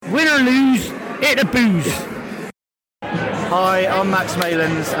lose, hit the booze. Hi, I'm Max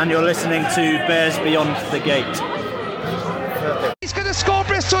Malins, and you're listening to Bears Beyond the Gate. He's going to score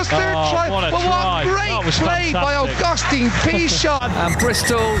Bristol's third try. What a What try. great play by Augustine Pichot. And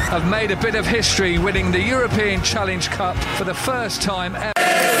Bristol have made a bit of history, winning the European Challenge Cup for the first time ever.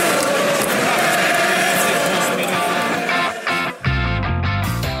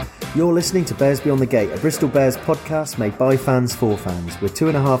 You're listening to Bears Beyond the Gate, a Bristol Bears podcast made by fans for fans. With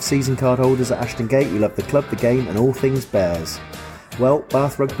 2.5 season card holders at Ashton Gate who love the club, the game and all things Bears. Well,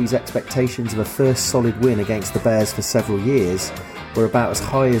 Bath Rugby's expectations of a first solid win against the Bears for several years were about as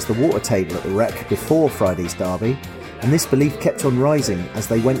high as the water table at the Rec before Friday's derby, and this belief kept on rising as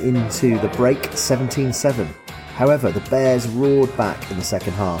they went into the break 17-7. However, the Bears roared back in the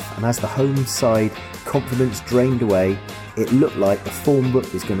second half, and as the home side confidence drained away, it looked like the form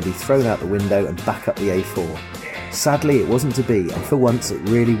book was going to be thrown out the window and back up the A4. Sadly, it wasn't to be, and for once it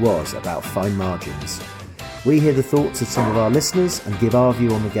really was about fine margins. We hear the thoughts of some of our listeners and give our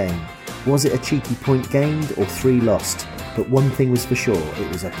view on the game. Was it a cheeky point gained or 3 lost? But one thing was for sure, it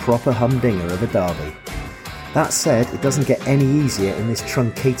was a proper humdinger of a derby. That said, it doesn't get any easier in this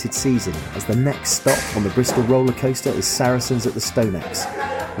truncated season, as the next stop on the Bristol roller coaster is Saracens at the Stonex.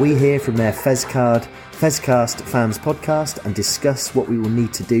 We hear from their Fezcast fans podcast and discuss what we will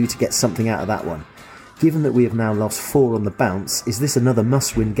need to do to get something out of that one. Given that we have now lost 4 on the bounce, is this another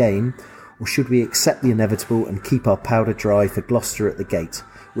must-win game, or should we accept the inevitable and keep our powder dry for Gloucester at the Gate,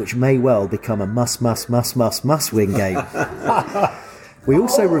 which may well become a must-win game? We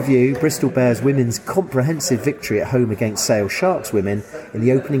also review Bristol Bears women's comprehensive victory at home against Sale Sharks women in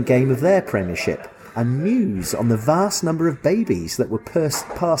the opening game of their premiership, and news on the vast number of babies that were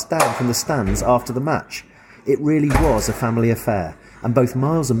passed down from the stands after the match. It really was a family affair, and both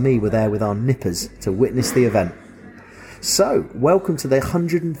Miles and me were there with our nippers to witness the event. So, welcome to the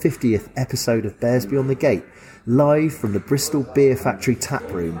 150th episode of Bears Beyond the Gate, live from the Bristol Beer Factory tap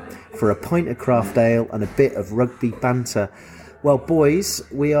room for a pint of craft ale and a bit of rugby banter. Well, boys,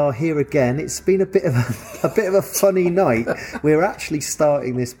 we are here again. It's been a bit of a funny night. We're actually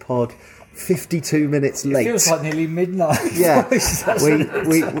starting this pod 52 minutes late. It feels like nearly midnight. Yeah,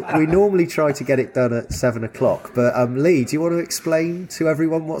 we normally try to get it done at 7 o'clock. But Lee, do you want to explain to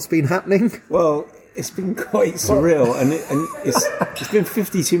everyone what's been happening? Well, it's been quite surreal, and it's been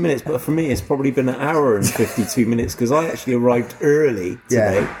 52 minutes, but for me it's probably been an hour and 52 minutes because I actually arrived early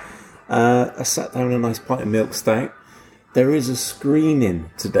today. Yeah. I sat down a nice pint of milk stout. There is a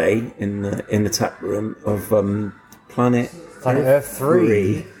screening today in the tap room of Planet Earth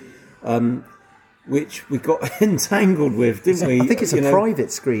 3. Which we got entangled with, didn't we? I think it's a private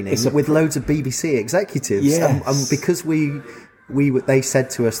screening with loads of BBC executives. Yes. And because they said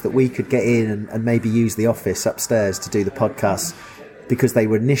to us that we could get in and maybe use the office upstairs to do the podcast, because they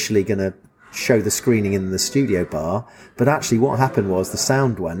were initially going to show the screening in the studio bar, but actually what happened was the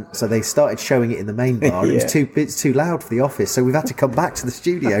sound went, so they started showing it in the main bar. Yeah. It's too loud for the office, so we've had to come back to the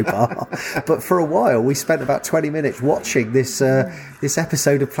studio bar. But for a while we spent about 20 minutes watching this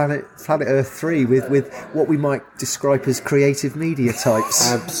episode of Planet Earth 3 with what we might describe as creative media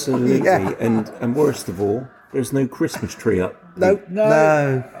types. Absolutely. Yeah. And worst of all, there's no Christmas tree up.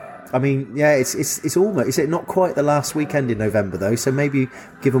 No. I mean, yeah, it's almost... Is it not quite the last weekend in November, though? So maybe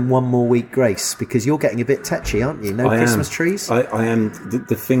give them one more week grace, because you're getting a bit tetchy, aren't you? No Christmas trees? I am.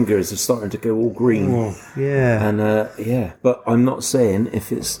 The fingers are starting to go all green. Oh, yeah. And, but I'm not saying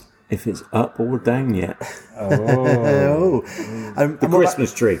if it's up or down yet. Oh. The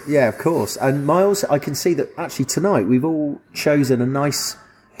Christmas tree. Yeah, of course. And Miles, I can see that actually tonight we've all chosen a nice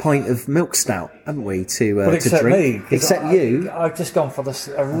pint of milk stout, haven't we, to drink? Me, except you. I've just gone for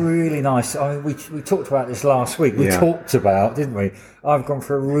a really nice... I mean, we talked about this last week. We talked about, didn't we? I've gone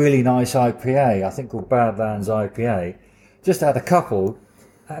for a really nice IPA, I think called Badlands IPA. Just had a couple,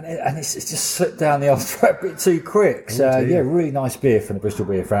 and it's just slipped down the old throat a bit too quick. So, really nice beer from the Bristol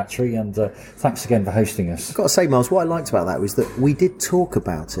Beer Factory, and thanks again for hosting us. I've got to say, Miles, what I liked about that was that we did talk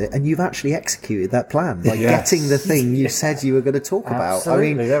about it, and you've actually executed that plan by getting the thing you said you were going to talk about. I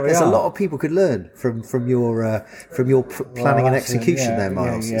mean, there's a lot of people could learn from your planning and execution there,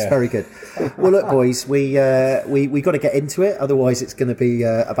 Miles. It's very good. Well, look, boys, we got to get into it, otherwise it's going to be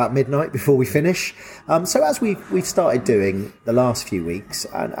about midnight before we finish. So as we've started doing the last few weeks,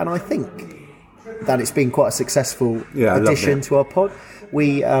 and I think that it's been quite a successful addition to our pod.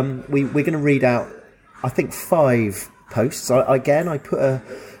 We're going to read out, I think, 5 posts. I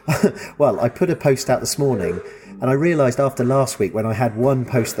put a post out this morning, and I realised after last week when I had one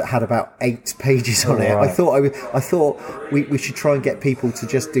post that had about 8 pages on it, right. I thought we should try and get people to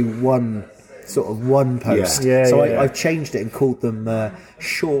just do one sort of one post. Yeah. So Yeah. I've changed it and called them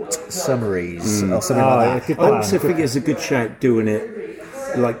short summaries or something like that. I also think it's a good shout doing it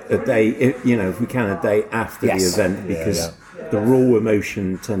like a day, if we can, a day after the event, because the raw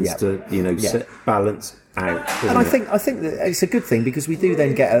emotion tends to, set balance out. And I think that it's a good thing, because we do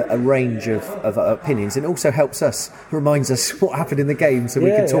then get a range of opinions, and it also helps us, reminds us what happened in the game, so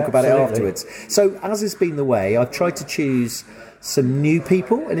we can talk about it afterwards. So as has been the way, I've tried to choose some new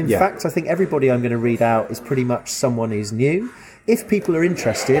people, and in fact I think everybody I'm going to read out is pretty much someone who's new. If people are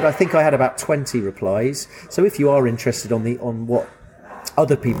interested, I think I had about 20 replies, so if you are interested on what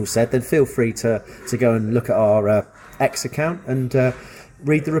other people said, then feel free to go and look at our X account and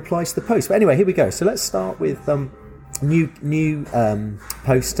read the replies to the post. But anyway, here we go. So let's start with new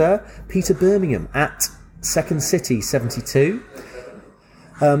poster, Peter Birmingham at Second City 72.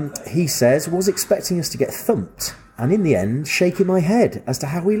 He says, was expecting us to get thumped, and in the end shaking my head as to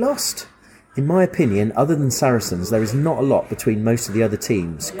how we lost. In my opinion, other than Saracens, there is not a lot between most of the other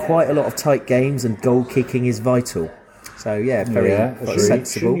teams. Quite a lot of tight games, and goal kicking is vital. So very sensible.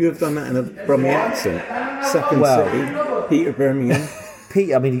 Shouldn't you have done that in a Brummie accent? Second City, Peter Birmingham.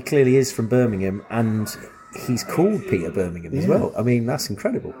 Pete, I mean, he clearly is from Birmingham, and he's called Peter Birmingham as well. I mean, that's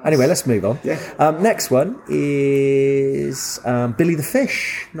incredible. Anyway, let's move on. Yeah. Next one is Billy the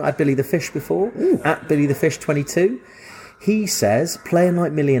Fish. Not had Billy the Fish before. Ooh. At Billy the Fish 22. He says, playing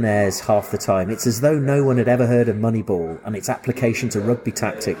like millionaires half the time. It's as though no one had ever heard of Moneyball and its application to rugby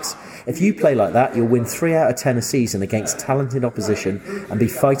tactics. If you play like that, you'll win 3 out of 10 a season against talented opposition and be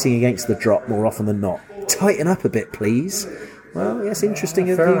fighting against the drop more often than not. Tighten up a bit, please. Well, yes, interesting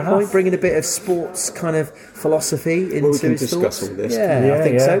viewpoint, bringing a bit of sports kind of philosophy into we can his discuss thoughts. all this. Yeah, I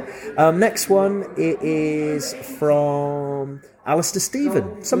think so. Next one, it is from Alistair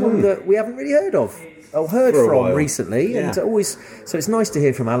Stephen, someone that we haven't really heard of. Heard from recently, and always. So it's nice to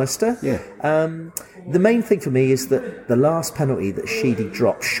hear from Alistair. Yeah. The main thing for me is that the last penalty that Sheedy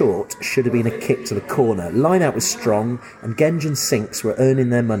dropped short should have been a kick to the corner. Line out was strong, and Genge and Sinks were earning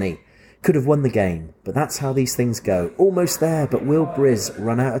their money. Could have won the game, but that's how these things go. Almost there, but will Briz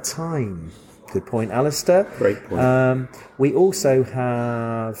run out of time? Good point, Alistair. Great point. We also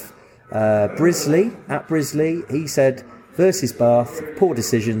have Brisley at Brisley. He said, versus Bath, poor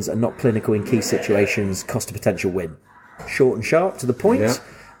decisions and not clinical in key situations cost a potential win. Short and sharp, to the point.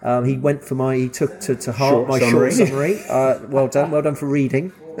 Yeah. He took to heart my short summary. Well done for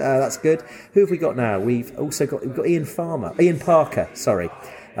reading. That's good. Who have we got now? We've got Ian Parker. Sorry,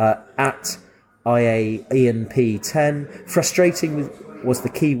 at Ian P10. Frustrating was the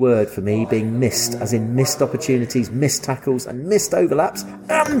key word for me, being missed, as in missed opportunities, missed tackles, and missed overlaps,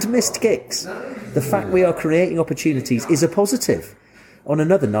 and missed kicks. The fact we are creating opportunities is a positive. On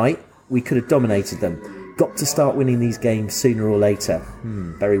another night, we could have dominated them. Got to start winning these games sooner or later.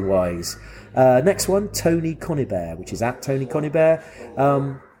 Very wise. Next one, Tony Conibert, which is at Tony Conibert.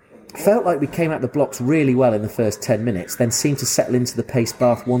 Felt like we came out the blocks really well in the first 10 minutes, then seemed to settle into the pace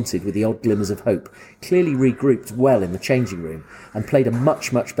Bath wanted with the odd glimmers of hope. Clearly regrouped well in the changing room and played a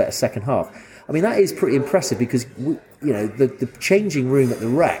much, much better second half. I mean, that is pretty impressive, because the changing room at the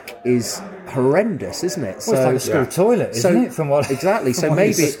Rec is horrendous, isn't it? Well, it's like a school toilet, isn't it? From what exactly. From so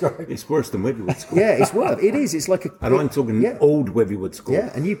maybe it's worse than Webbywood School. Yeah, it's worse. It is. It's like and I'm talking old Webbywood School.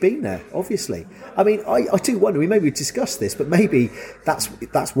 Yeah, and you've been there, obviously. I mean, I do wonder. We maybe discussed this, but maybe that's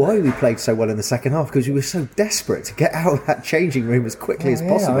why we played so well in the second half, because we were so desperate to get out of that changing room as quickly as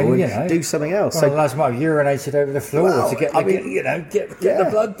possible and do something else. Well, the lads might have urinated over the floor to get the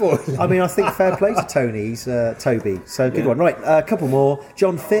blood boiling. I mean, I think fair play to Toby. So good one. Right, a couple more.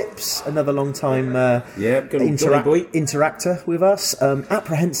 John Phipps, another long time interactor with us.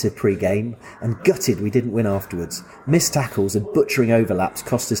 Apprehensive pre-game and gutted we didn't win afterwards. Missed tackles and butchering overlaps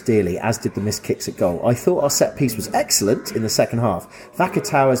cost us dearly, as did the missed kicks at goal. I thought our set piece was excellent in the second half.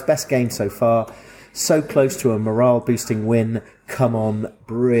 Vakatawa's best game so far. So close to a morale-boosting win. Come on,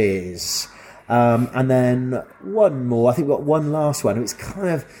 Briz. And then one more. I think we've got one last one. It's kind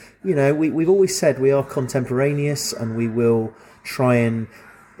of, we've always said we are contemporaneous and we will try and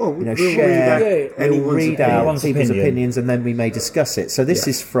share, read out people's opinions, and then we may discuss it. So this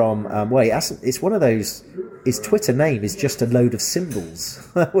is from, it's one of those, his Twitter name is just a load of symbols,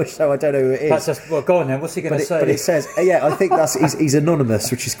 so I don't know who it is. That's just, well, go on then, what's he going to say? But it says, I think he's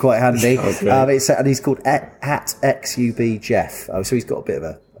anonymous, which is quite handy. Okay. And he's called at XUB Jeff. So he's got a bit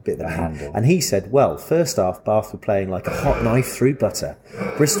of a handle. And he said, well, first half, Bath were playing like a hot knife through butter.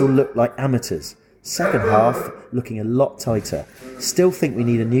 Bristol looked like amateurs. Second half, looking a lot tighter. Still think we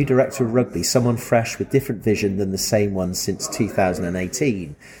need a new director of rugby, someone fresh with different vision than the same one since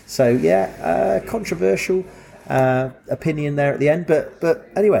 2018. So, controversial. opinion there at the end. But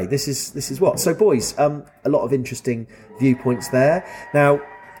anyway, this is what. So, boys, a lot of interesting viewpoints there. Now,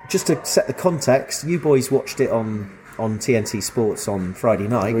 just to set the context, you boys watched it on TNT Sports on Friday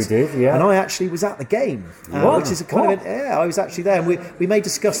night. We did, yeah. And I actually was at the game, which is a kind of I was actually there, and we may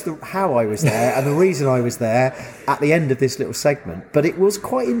discuss how I was there and the reason I was there at the end of this little segment. But it was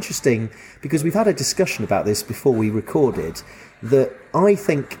quite interesting because we've had a discussion about this before we recorded. That I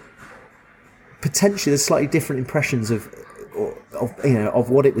think potentially there's slightly different impressions of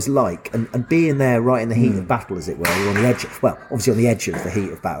what it was like, and being there right in the heat of battle, as it were, on the edge. Well, obviously on the edge of the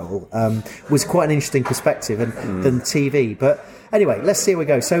heat of battle, was quite an interesting perspective than TV. But anyway, let's see how we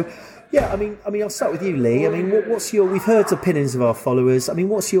go. So, yeah, I mean, I'll start with you, Lee. I mean, what's your? We've heard opinions of our followers. I mean,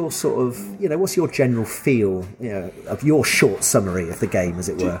 what's your sort of, what's your general feel, of your short summary of the game, as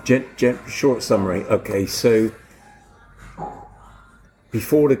it were? Short summary. Okay, so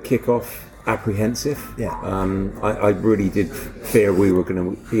before the kickoff. Apprehensive. Yeah. I really did fear we were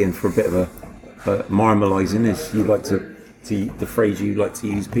going to be in for a bit of a marmalising, as you like to the phrase you like to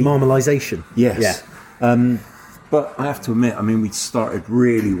use, Pete. Marmalisation. Yes. Yeah. But I have to admit, I mean, we started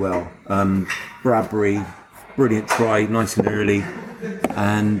really well. Bradbury, brilliant try, nice and early,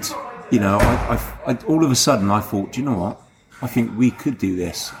 and I all of a sudden I thought, do you know what? I think we could do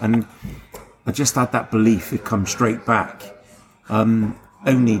this, and I just had that belief it'd come straight back,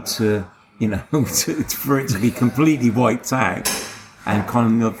 only to. For it to be completely wiped out, and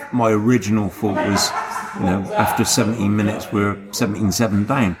kind of my original thought was, after 17 minutes we're 17-7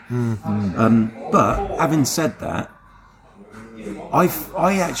 down. But having said that,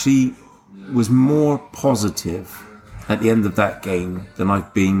 I actually was more positive at the end of that game than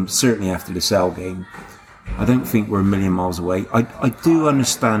I've been certainly after the Sale game. I don't think we're a million miles away. I do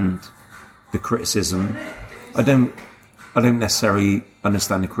understand the criticism. I don't necessarily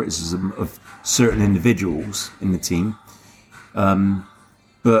understand the criticism of certain individuals in the team,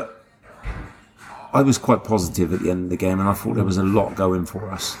 but I was quite positive at the end of the game, and I thought there was a lot going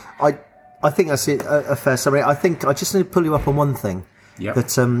for us. I think that's a fair summary. I think I just need to pull you up on one thing. Yep.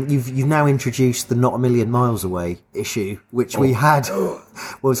 That you've now introduced the not a million miles away issue, which we had.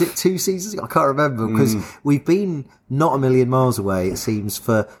 Was it 2 seasons? I can't remember, because we've been not a million miles away, it seems,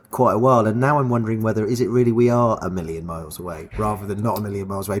 for quite a while, and now I'm wondering whether is it really we are a million miles away rather than not a million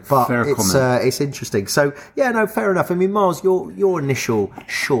miles away. But it's interesting. So yeah, no, fair enough. I mean, Miles, your initial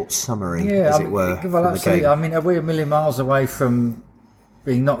short summary, as it were. Well, absolutely. I mean, are we a million miles away from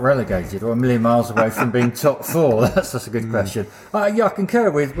being not relegated, or a million miles away from being top 4? That's a good question. I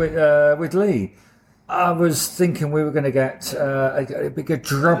concur with Lee. I was thinking we were going to get a bigger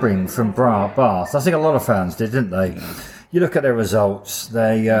drubbing from Bath. I think a lot of fans did, didn't they? You look at their results.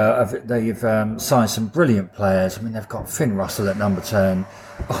 They've signed some brilliant players. I mean, they've got Finn Russell at number 10.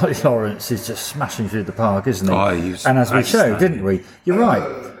 Ollie Lawrence is just smashing through the park, isn't he? And as we showed, didn't we? You're right.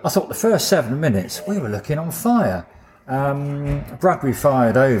 I thought the first 7 minutes we were looking on fire. Bradbury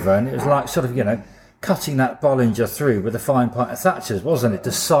fired over, and it was like sort of, cutting that Bollinger through with a fine pint of Thatcher's, wasn't it,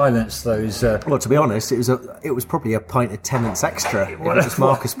 to silence those... Well, to be honest, it was probably a pint of Tennent's Extra. It was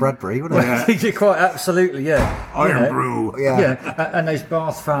Marcus Bradbury, wasn't it? Yeah. Quite absolutely, yeah. Iron Brew. Yeah. And those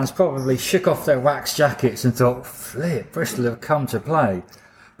Bath fans probably shook off their wax jackets and thought, flip, Bristol have come to play.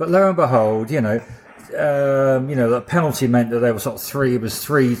 But lo and behold, the penalty meant that there was sort of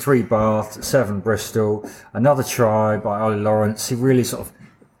 3 Bath, 7 Bristol, another try by Ollie Lawrence. He really sort of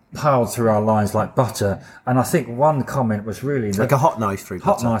piled through our lines like butter, and I think one comment was really like a hot knife through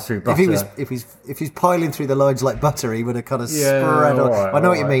butter. If he's piling through the lines like butter, he would have kind of spread on. Right, I know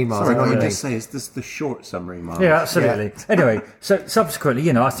what you mean, Mark. Sorry, what you just say is this the short summary, Mark? Yeah, absolutely. Yeah. Anyway, so subsequently,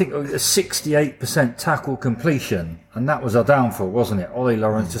 I think it was a 68% tackle completion, and that was our downfall, wasn't it? Ollie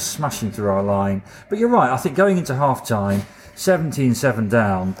Lawrence just smashing through our line. But you're right. I think going into half time, 17-7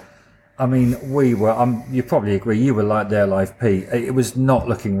 down. I mean, we were, you probably agree, you were like their life, Pete. It was not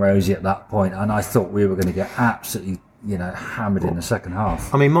looking rosy at that point, and I thought we were going to get absolutely, hammered in the second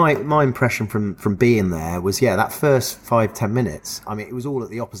half. I mean, my impression from being there was, that first 5-10 minutes, I mean, it was all at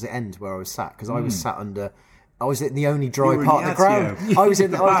the opposite end where I was sat, because I was sat under... I was in the only dry part of the ground. I was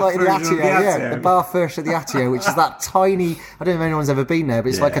in the Atio, the Bath version of the Atio, which is that tiny. I don't know if anyone's ever been there, but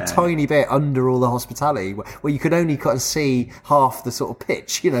it's like a tiny bit under all the hospitality where you could only kind of see half the sort of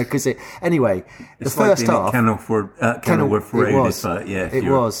pitch, because it. Anyway, it's the first half. Kenilworth Road. It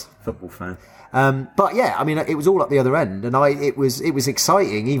was a football fan. But yeah, I mean, it was all up the other end, and it was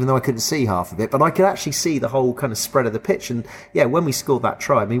exciting, even though I couldn't see half of it. But I could actually see the whole kind of spread of the pitch. And yeah, when we scored that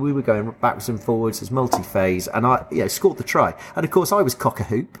try, I mean, we were going backwards and forwards as multi-phase, and I scored the try. And of course, I was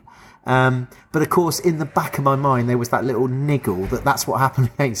cock-a-hoop. But of course, in the back of my mind, there was that little niggle that's what happened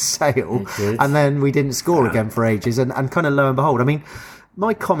against Sale. And then we didn't score again for ages. And kind of lo and behold, I mean,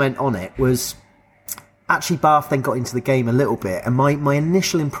 my comment on it was actually Bath then got into the game a little bit. And my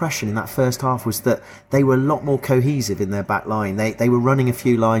initial impression in that first half was that they were a lot more cohesive in their back line. They were running a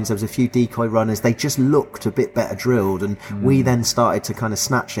few lines. There was a few decoy runners. They just looked a bit better drilled. And we then started to kind of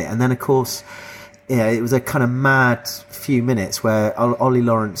snatch it. And then, of course, it was a kind of mad few minutes where Ollie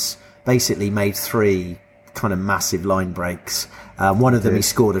Lawrence basically made 3 kind of massive line breaks. One of them he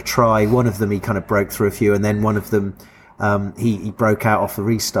scored a try, one of them he kind of broke through a few, and then one of them he broke out off the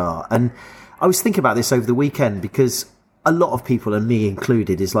restart. And I was thinking about this over the weekend because a lot of people, and me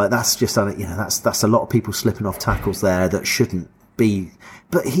included, is like, that's just, that's a lot of people slipping off tackles there that shouldn't be.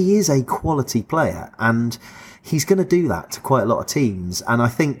 But he is a quality player, and he's going to do that to quite a lot of teams. And I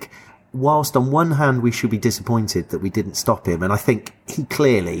think, whilst on one hand we should be disappointed that we didn't stop him, and I think he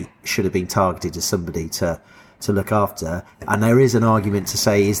clearly should have been targeted as somebody to look after, and there is an argument to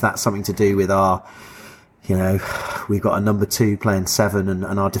say, is that something to do with our, we've got a number 2 playing 7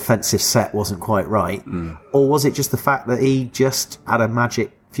 and our defensive set wasn't quite right, or was it just the fact that he just had a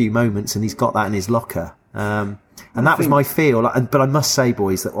magic few moments and he's got that in his locker, and that was my feel. But I must say,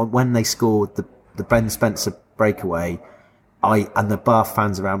 boys, that when they scored the Ben Spencer breakaway, I and the Bath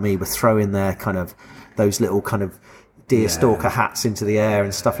fans around me were throwing their kind of those little kind of deer stalker hats into the air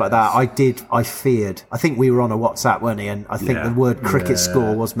and stuff like that. I feared. I think we were on a WhatsApp, weren't we? And I think the word cricket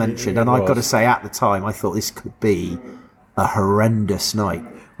score was mentioned. And I've got to say, at the time, I thought this could be a horrendous night.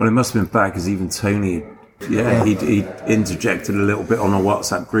 Well, it must have been bad because even Tony, he interjected a little bit on a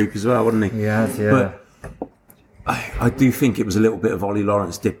WhatsApp group as well, wasn't he? Yeah. But I do think it was a little bit of Ollie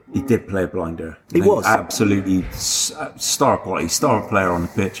Lawrence. He did play a blinder. He was absolutely star quality, star player on the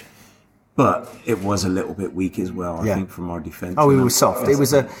pitch. But it was a little bit weak as well, I think, from our defence. Oh, we were soft. It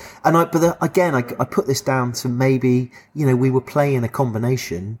was I put this down to maybe, we were playing a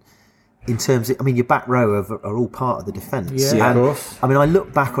combination in terms of, your back row are all part of the defence. Yeah, of course. I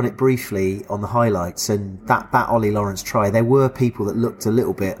looked back on it briefly on the highlights, and that Ollie Lawrence try, there were people that looked a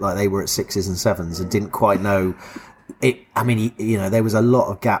little bit like they were at 6s and 7s and didn't quite know it. There was a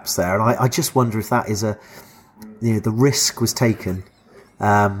lot of gaps there, and I just wonder if that is the risk was taken.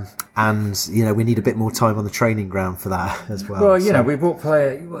 And we need a bit more time on the training ground for that as well. Well, we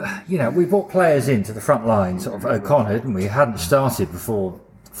brought players into the front line, sort of O'Connor, didn't we? Hadn't started before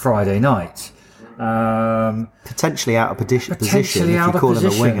Friday night. Potentially out of position if you call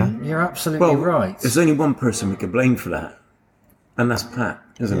him a winger. You're absolutely right. There's only one person we can blame for that, and that's Pat,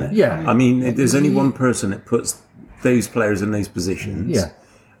 isn't it? Yeah. There's only one person that puts those players in those positions,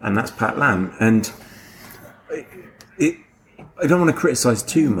 and that's Pat Lam. And I don't want to criticise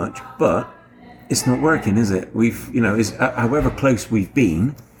too much, but it's not working, is it? However close we've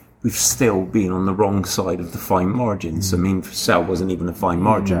been, we've still been on the wrong side of the fine margins. For Sale wasn't even a fine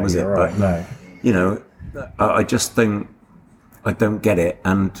margin, was it? Right, but I just think I don't get it,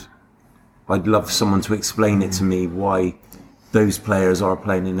 and I'd love someone to explain it to me why those players are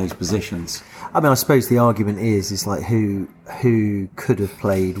playing in those positions. I suppose the argument is like who could have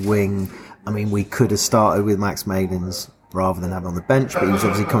played wing. We could have started with Max Malins rather than having on the bench, but he was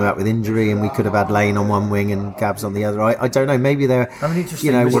obviously coming out with injury, and we could have had Lane on one wing and Gabs on the other. I don't know, maybe they're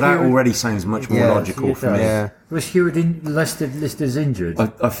that already sounds much more logical for me. Was Heward listed as injured?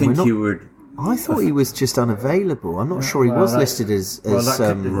 I think Heward, I thought he was just unavailable. I'm not sure he was listed as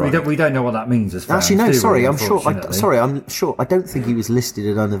we don't know what that means as fans. Actually, no, sorry, I'm sure. I don't think he was listed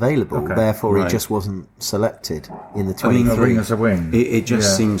as unavailable. Okay. Therefore, he just wasn't selected in the 23. As a wing. It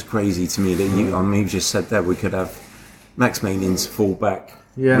just seems crazy to me that you just said that we could have Max Malins fullback,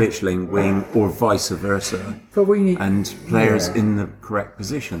 Richling wing, or vice versa. But we need players in the correct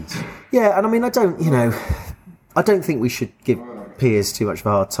positions. Yeah, and I don't think we should give Piers too much of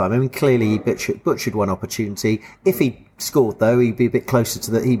a hard time. Clearly he butchered one opportunity. If he scored, though, he'd be a bit closer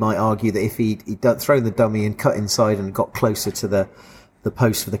to the. He might argue that if he'd thrown the dummy and cut inside and got closer to the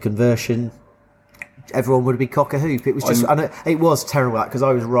post for the conversion, everyone would be cock a hoop. It was just, it was terrible because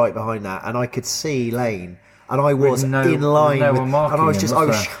I was right behind that, and I could see Lane. And I was in line, and I was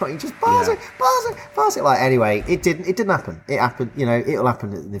shouting, just pass it. Like, anyway, it didn't happen. It happened, it'll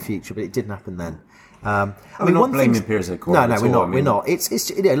happen in the future, but it didn't happen then. We're not blaming Piers at all. No, we're not. It's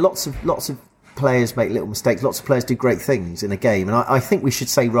lots of players make little mistakes. Lots of players do great things in a game, and I think we should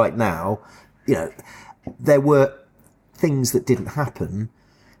say right now, there were things that didn't happen,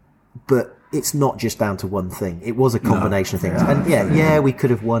 but it's not just down to one thing. It was a combination of things. And we could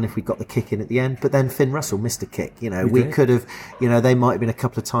have won if we got the kick in at the end, but then Finn Russell missed a kick. We could have, there might have been a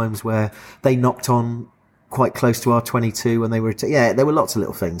couple of times where they knocked on quite close to our 22 when they were. There were lots of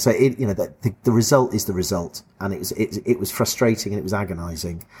little things. So the result is the result, and it was frustrating and it was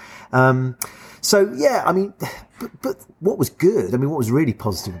agonising. So yeah, I mean, but what was good? I mean, what was really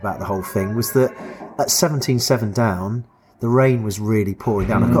positive about the whole thing was that at 17-7 down, the rain was really pouring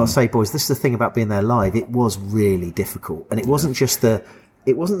down. I've got to say, boys, this is the thing about being there live. It was really difficult, and it wasn't just the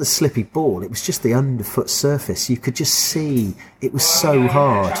slippy ball. It was just the underfoot surface. You could just see it was so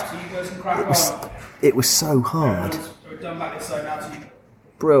hard. It was so hard.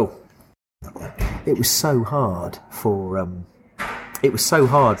 Bro, it was so hard for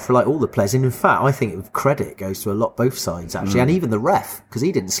like all the players. And in fact, I think credit goes to both sides actually, and even the ref, because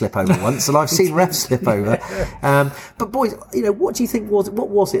he didn't slip over once, and I've seen refs slip over. But boys, what do you think what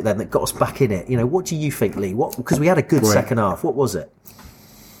was it then that got us back in it? What do you think, Lee? Because we had a good second half. What was it?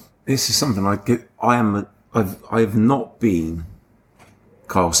 This is something I have not been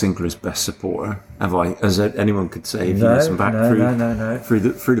Kyle Sinclair's best supporter, have I? As anyone could say if you listen back through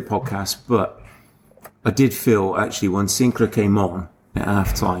the podcast. But I did feel actually when Sinclair came on at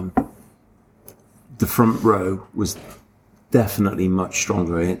half time, the front row was definitely much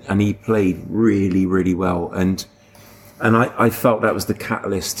stronger, and he played really, really well. And I felt that was the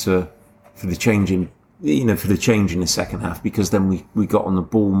catalyst for the change in the second half, because then we got on the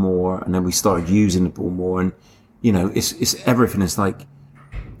ball more, and then we started using the ball more, and it's everything. It's like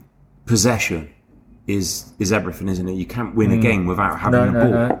possession is everything, isn't it? You can't win a game without having the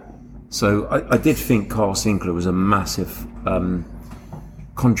ball. No. So I did think Kyle Sinclair was a massive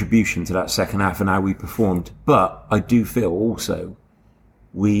contribution to that second half and how we performed. But I do feel also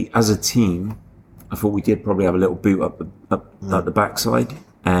we, as a team, I thought we did probably have a little boot up the backside,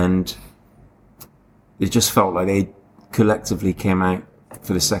 and it just felt like they collectively came out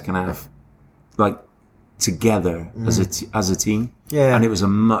for the second half like together as a team. Yeah, and it was a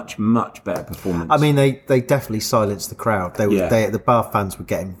much, much better performance. I mean, they definitely silenced the crowd. The Bath fans were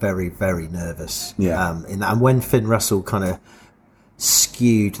getting very, very nervous. Yeah, and when Finn Russell kind of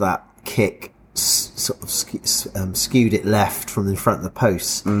skewed that kick, sort of skewed it left from in front of the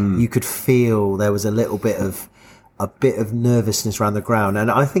post, you could feel there was a bit of nervousness around the ground. And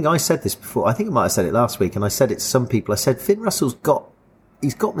I think I said this before. I think I might have said it last week, and I said it to some people. I said Finn Russell's got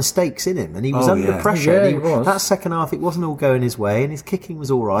mistakes in him, and he was under pressure. Yeah, he was. That second half, it wasn't all going his way, and his kicking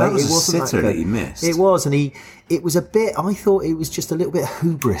was all right. That was it wasn't a sitter that he missed. It was, and it was a bit. I thought it was just a little bit of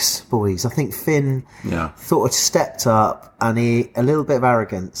hubris, boys. I think Finn thought had stepped up, and a little bit of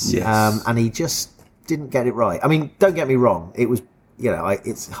arrogance, and he just didn't get it right. I mean, don't get me wrong. It was,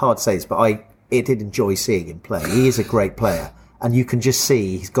 it's hard to say this, but I did enjoy seeing him play. He is a great player, and you can just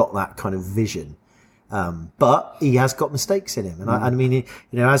see he's got that kind of vision. But he has got mistakes in him, and I mean,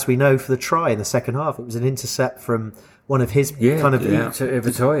 as we know, for the try in the second half, it was an intercept from one of his to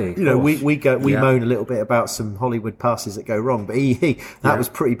Ivatoye. We moan a little bit about some Hollywood passes that go wrong, but that was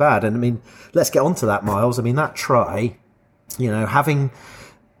pretty bad. And I mean, let's get on to that, Miles. I mean, that try, having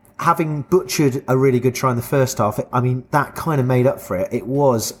butchered a really good try in the first half, that kind of made up for it. It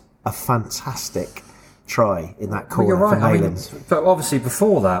was a fantastic try in that corner for Maylands. But obviously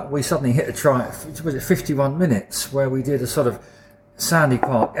before that, we suddenly hit a try. Was it 51 minutes where we did a sort of Sandy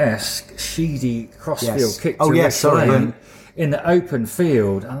Park-esque Sheedy crossfield kick to Rich Lane in the open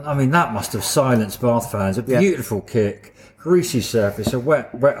field. And I mean, that must have silenced Bath fans. A beautiful kick, greasy surface, a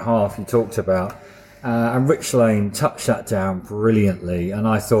wet half you talked about, and Rich Lane touched that down brilliantly. And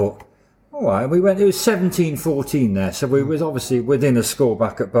I thought, all right, it was 17-14 there, so we was obviously within a score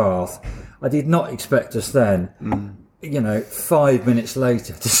back at Bath. I did not expect us then, 5 minutes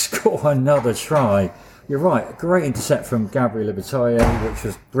later, to score another try. You're right, a great intercept from Gabriel Ivatoye, which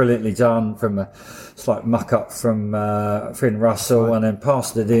was brilliantly done from a slight muck-up from Finn Russell, and then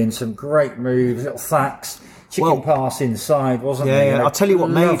passed it in. Some great moves, little Thax, pass inside, wasn't it? Yeah, I'll tell you what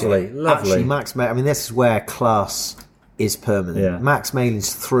made it. Lovely. Actually, Max, I mean, this is where class is permanent. Yeah. Max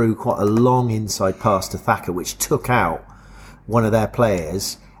Maylands threw quite a long inside pass to Thacker, which took out one of their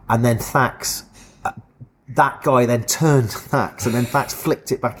players, and then Thax, that guy then turned to Thax, and then Thax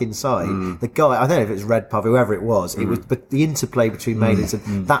flicked it back inside. The guy, I don't know if it was Redpath, whoever it was, but the interplay between Maylands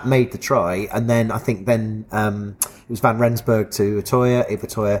and that made the try, and then I think it was Van Rensburg to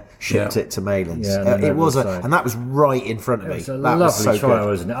Ivatoye shipped it to Maylands. And that was right in front of me. It was a lovely try,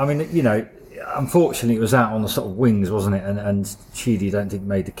 wasn't it? I mean, unfortunately, it was out on the sort of wings, wasn't it? And Sheedy, I don't think,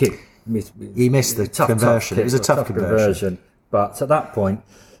 made the kick. He missed the conversion. It was a tough conversion. But at that point,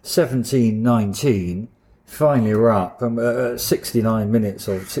 17-19, finally we're up. 69 minutes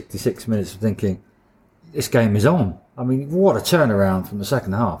or 66 minutes of thinking, this game is on. I mean, what a turnaround from the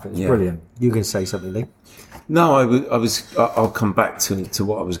second half. It was brilliant. You can say something, Lee? No, I'll come back to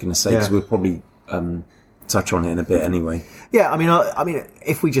what I was going to say, because we'll probably touch on it in a bit anyway. Yeah, I mean,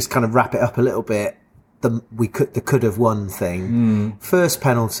 if we just kind of wrap it up a little bit, the could have won thing. First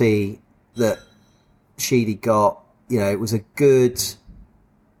penalty that Sheedy got, it was a good.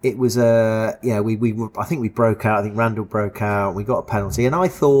 It was I think we broke out. I think Randall broke out. We got a penalty, and I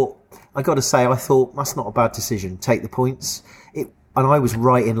thought that's not a bad decision. Take the points. And I was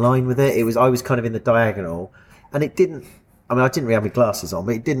right in line with it. I was kind of in the diagonal, and it didn't. I mean, I didn't really have my glasses on,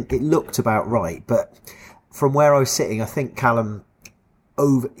 but it didn't. It looked about right, but from where I was sitting, I think Callum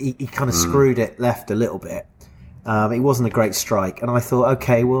he kind of screwed it left a little bit. It wasn't a great strike, and I thought,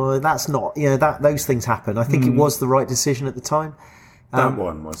 okay, well, that's not. Those things happen. I think it was the right decision at the time. That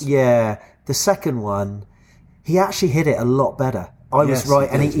one was. Yeah, the second one, he actually hit it a lot better. I was right,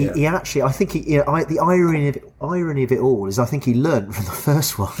 and he actually, I think the irony of it all is I think he learned from the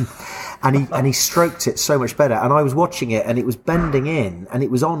first one, and he stroked it so much better. And I was watching it, and it was bending in, and it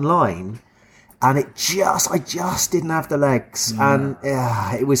was online, and I just didn't have the legs, and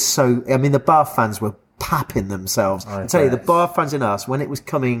it was so. I mean, the Bath fans were papping themselves. I tell you, the Bath fans in us, when it was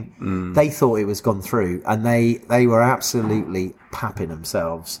coming, they thought it was gone through, and they were absolutely papping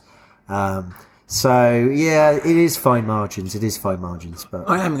themselves. So yeah, it is fine margins. But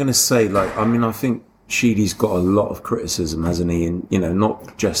I am going to say, I think Sheedy's got a lot of criticism, hasn't he? And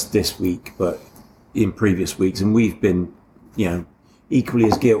not just this week, but in previous weeks, and we've been, equally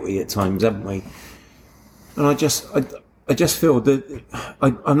as guilty at times, haven't we? And I just feel that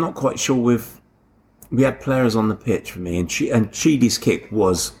I'm not quite sure we had players on the pitch for me, and Sheedy's kick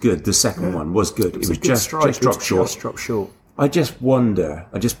was good. The second one was good. It was just dropped short. I just wonder.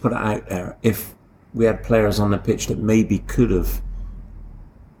 I just put it out there if we had players on the pitch that maybe could have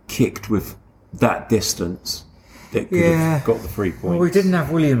kicked with that distance that could have got the 3 points. Well, we didn't have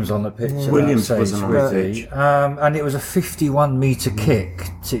Williams on the pitch. Williams wasn't on the pitch. And it was a 51-metre kick,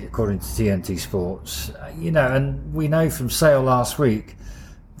 according to TNT Sports. And we know from Sale last week,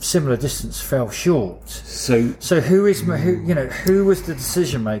 similar distance fell short. So who was the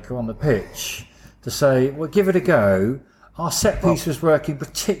decision maker on the pitch to say, well, give it a go? Our set piece was working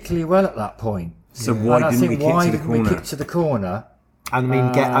particularly well at that point. So why didn't we kick to the corner? And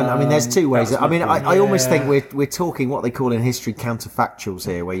I mean, there's two ways. I mean, I almost think we're talking what they call in history counterfactuals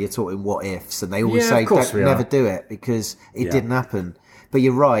here, where you're talking what ifs, and they always say never do it because it didn't happen. But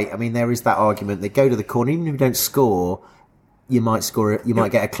you're right. I mean, there is that argument. They go to the corner, even if you don't score. You might score it. You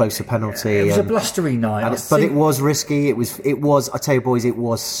might get a closer penalty. It was a blustery night, but it was risky. It was. I tell you, boys, it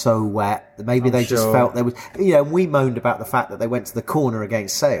was so wet. Maybe they just felt there was. We moaned about the fact that they went to the corner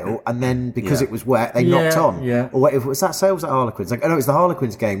against Sale, and then because it was wet, they knocked on. Yeah. Or was that Sale? Was that Harlequins? No, it was the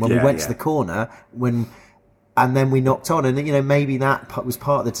Harlequins game when we went to the corner and then we knocked on, and maybe that was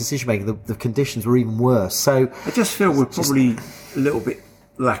part of the decision making. The conditions were even worse. So I just feel we're probably a little bit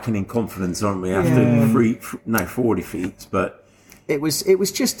lacking in confidence, aren't we? After 4 defeats, but. It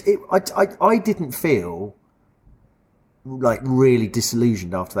was just. I didn't feel like really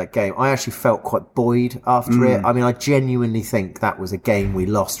disillusioned after that game. I actually felt quite buoyed after it. I mean, I genuinely think that was a game we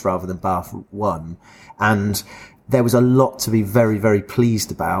lost rather than Bath won, and there was a lot to be very, very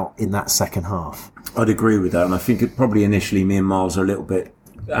pleased about in that second half. I'd agree with that, and I think it probably initially me and Miles are a little bit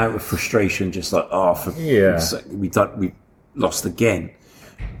out of frustration, just like we lost again,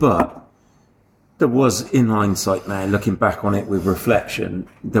 but. There was, in hindsight now, looking back on it with reflection,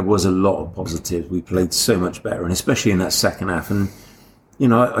 there was a lot of positives. We played so much better, and especially in that second half. And,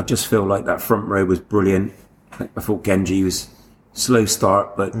 I just feel like that front row was brilliant. I thought Genji was slow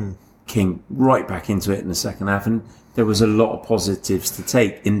start, but came right back into it in the second half. And there was a lot of positives to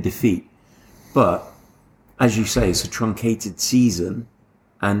take in defeat. But, as you say, it's a truncated season,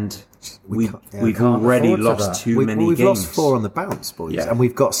 and we've already lost too many games. We've lost 4 on the bounce, boys, and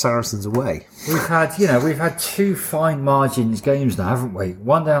we've got Saracens away. We've had 2 fine margins games now, haven't we?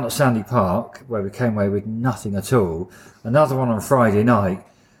 One down at Sandy Park, where we came away with nothing at all. Another one on Friday night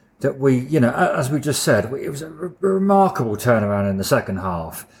that we, as we just said, it was a remarkable turnaround in the second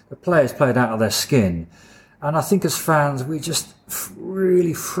half. The players played out of their skin. And I think as fans, we're just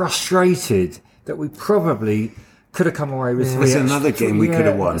really frustrated that we probably could have come away with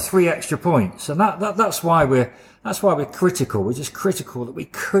 3 extra points, and that's why we're critical. We're just critical that we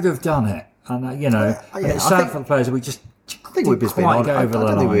could have done it, and it's sad for the players that we just. I think we're just being honest. I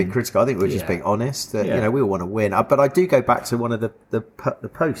don't think we're critical. I think we're just being honest. That we all want to win. But I do go back to one of the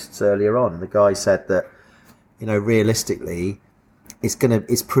posts earlier on. The guy said that realistically, it's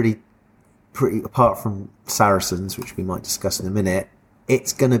pretty apart from Saracens, which we might discuss in a minute.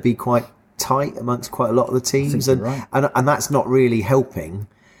 It's going to be quite tight amongst quite a lot of the teams, and that's not really helping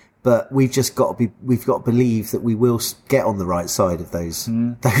But we've got to believe that we will get on the right side of those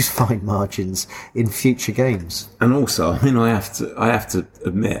fine margins in future games. And also, I mean, I have to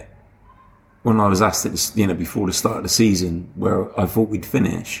admit, when I was asked it, before the start of the season, where I thought we'd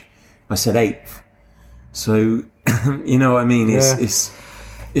finish, I said 8th. So, you know what I mean? It's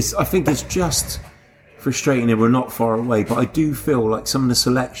I think it's just frustrating that we're not far away, but I do feel like some of the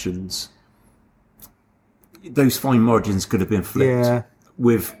selections, those fine margins could have been flipped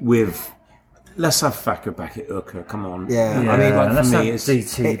with let's have Thacker back at hooker. Come on, I mean, like for me, it's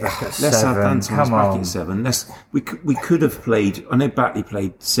DT back at 7. Let's have Danton's back at 7. We could have played. I know Batley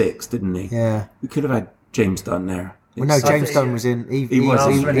played 6, didn't he? Yeah, we could have had James Dunn there. Well, no, James Dunn was in. He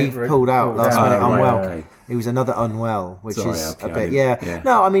pulled out last minute unwell. Okay. He was another unwell, which is a bit. Yeah.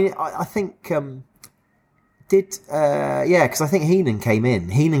 No, I mean, I think because I think Heenan came in.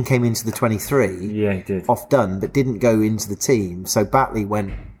 Heenan came into the 23. Yeah, he did. Off Dunn, but didn't go into the team. So Batley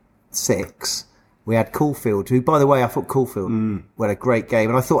went 6. We had Caulfield, who, by the way, I thought Caulfield had a great game,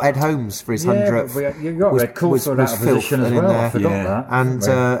 and I thought Ed Holmes for his 100th was Caulfield out of position as well. I forgot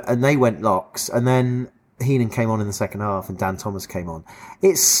that. And they went locks, and then Heenan came on in the second half, and Dan Thomas came on.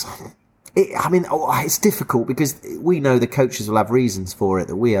 It's difficult because we know the coaches will have reasons for it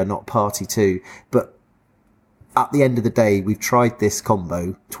that we are not party to, but at the end of the day, we've tried this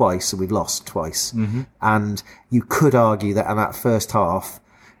combo twice and we've lost twice. Mm-hmm. And you could argue that in that first half,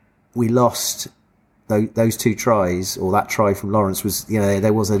 we lost those 2 tries, or that try from Lawrence was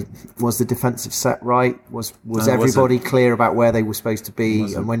the defensive set right? Was everybody clear about where they were supposed to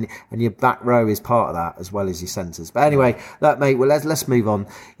be? And your back row is part of that as well as your centres. But anyway, mate, well, let's move on.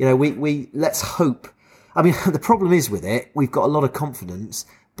 We let's hope. I mean, the problem is with it, we've got a lot of confidence,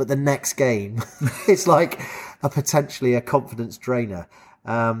 but the next game, it's like potentially a confidence drainer.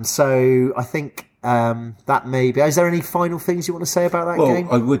 So I think that may be. Is there any final things you want to say about that game?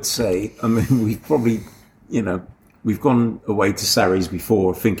 Well, I would say, I mean, we've probably, we've gone away to Sarries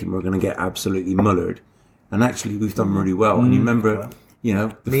before thinking we're going to get absolutely mullered. And actually, we've done really well. And you remember, me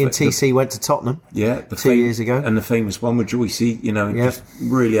and TC went to Tottenham 2 years ago. And the famous one with Joycey, just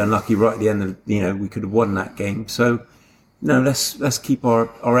really unlucky right at the end of, we could have won that game. So, let's keep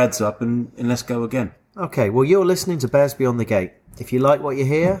our heads up and let's go again. Okay, well, you're listening to Bears Beyond the Gate. If you like what you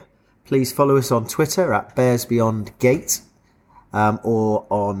hear, please follow us on Twitter at Bears Beyond Gate, or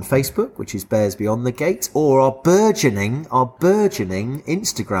on Facebook, which is Bears Beyond the Gate, or our burgeoning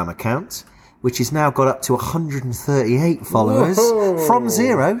Instagram account, which has now got up to 138 followers. Whoa. from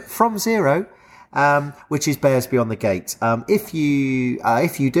zero, which is Bears Beyond the Gate. If you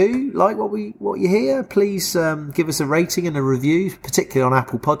do like what you hear, please give us a rating and a review, particularly on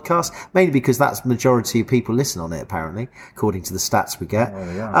Apple Podcasts, mainly because that's the majority of people listen on it, apparently, according to the stats we get.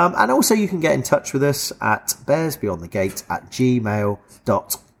 And also you can get in touch with us at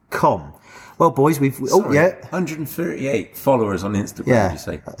bearsbeyondthegate@gmail.com. Well, boys, 138 followers on Instagram. Yeah, you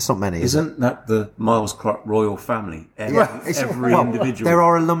say it's not many. Isn't that the Miles Clark royal family? Every individual. There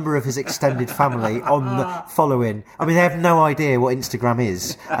are a number of his extended family on the following. I mean, they have no idea what Instagram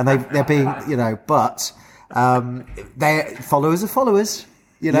is, and they're being, but their followers are followers.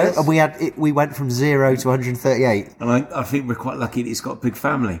 Yes. And we went from 0 to 138. And I think we're quite lucky that he's got a big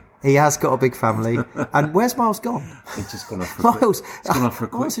family. He has got a big family. And where's Miles gone? He's just gone off for Miles. a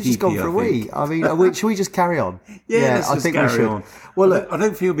quick Miles has just gone for a wee. I mean, should we just carry on? I think we should. On. Well, look, I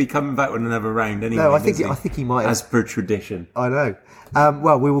don't feel he'll be coming back with another round anyway. No, I think he might have. As per tradition. I know.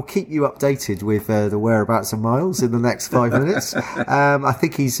 Well, we will keep you updated with the whereabouts of Miles in the next 5 minutes. I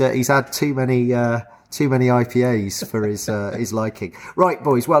think he's had too many IPAs for his liking. Right,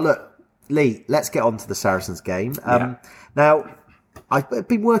 boys. Well, look, Lee, let's get on to the Saracens game. Now, I've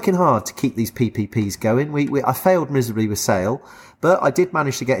been working hard to keep these PPPs going. I failed miserably with Sale, but I did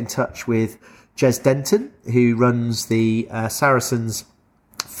manage to get in touch with Jez Denton, who runs the Saracens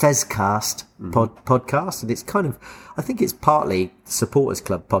Fezcast podcast, and it's kind of, I think it's partly the Supporters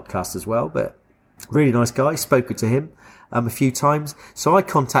Club podcast as well, but really nice guy. Spoken to him a few times. So I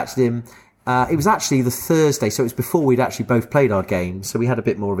contacted him. It was actually the Thursday, so it was before we'd actually both played our game, so we had a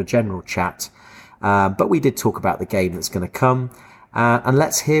bit more of a general chat. But we did talk about the game that's going to come, and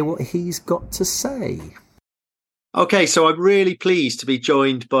let's hear what he's got to say. Okay, so I'm really pleased to be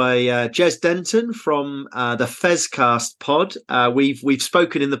joined by Jez Denton from the Fezcast pod. We've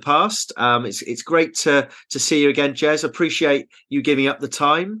spoken in the past. It's great to see you again, Jez. Appreciate you giving up the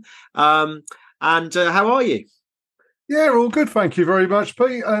time. And how are you? Yeah, all good. Thank you very much,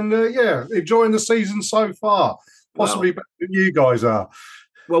 Pete. And enjoying the season so far. Possibly better than you guys are.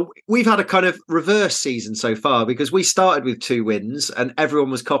 Well, we've had a kind of reverse season so far because we started with 2 wins and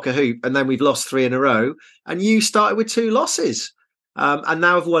everyone was cock a hoop, and then we've lost 3 in a row. And you started with 2 losses. and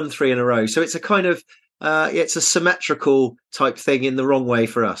now have won 3 in a row. So it's a kind of it's a symmetrical type thing in the wrong way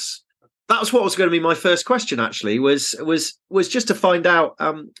for us. That was what was going to be my first question. Actually, was just to find out,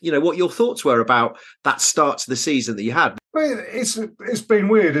 what your thoughts were about that start to the season that you had. Well, it's been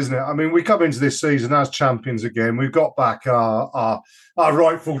weird, isn't it? I mean, we come into this season as champions again. We've got back our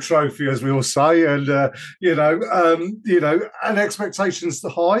rightful trophy, as we all say, and and expectations are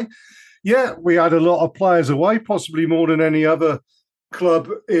high. Yeah, we had a lot of players away, possibly more than any other club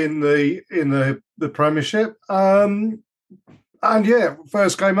in the Premiership. And yeah,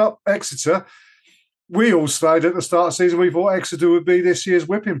 first game up, Exeter. We all stayed at the start of the season. We thought Exeter would be this year's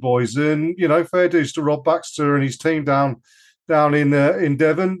whipping boys, and fair dues to Rob Baxter and his team down in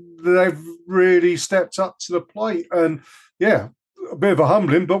Devon. They've really stepped up to the plate, and yeah, a bit of a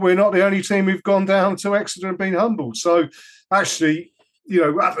humbling. But we're not the only team who've gone down to Exeter and been humbled. So actually,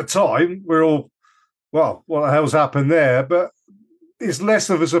 at the time, we're all, well, what the hell's happened there? But it's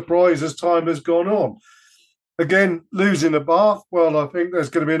less of a surprise as time has gone on. Again, losing the Bath, well, I think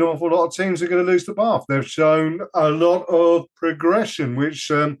there's going to be an awful lot of teams who are going to lose the Bath. They've shown a lot of progression, which,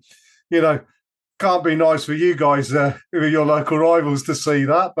 can't be nice for you guys who are your local rivals to see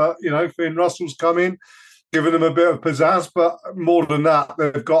that. But, Finn Russell's come in, giving them a bit of pizzazz. But more than that,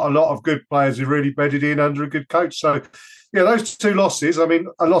 they've got a lot of good players who really bedded in under a good coach. So, yeah, those 2 losses, I mean,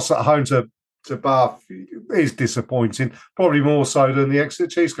 a loss at home to Bath is disappointing, probably more so than the Exeter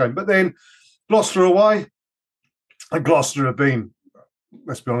Chiefs game. But then Gloucester away, and Gloucester have been,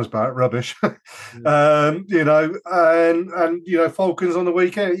 let's be honest about it, rubbish. And Falcons on the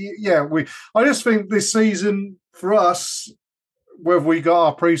weekend. Yeah, I just think this season for us, whether we got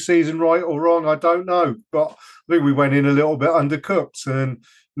our pre-season right or wrong, I don't know. But I think we went in a little bit undercooked, and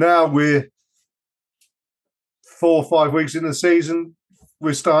now we're 4 or 5 weeks in the season.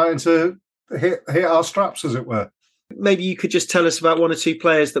 We're starting to hit our straps, as it were. Maybe you could just tell us about 1 or 2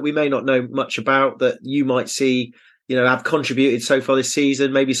 players that we may not know much about that you might see, have contributed so far this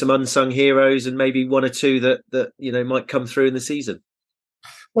season, maybe some unsung heroes, and maybe 1 or 2 that might come through in the season.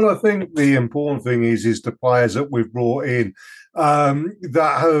 Well, I think the important thing is the players that we've brought in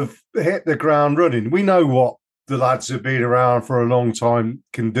that have hit the ground running. We know what the lads who've been around for a long time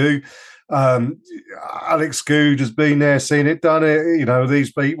can do. Alex Good has been there, seen it, done it.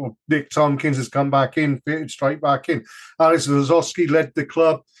 These people, Nick Tompkins has come back in, fitted straight back in. Alex Lozowski led the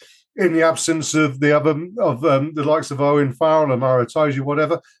club in the absence of the other the likes of Owen Farrell and Maratoji,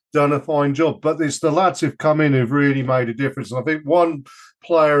 whatever, done a fine job. But it's the lads who've come in who've really made a difference. And I think one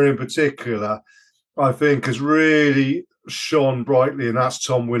player in particular, I think, has really shone brightly, and that's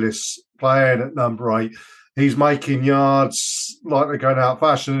Tom Willis, playing at number 8. He's making yards like they're going out of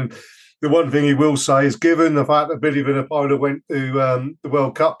fashion. The one thing he will say is, given the fact that Billy Vunipola went to the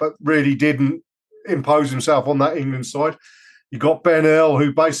World Cup but really didn't impose himself on that England side, you got Ben Earl,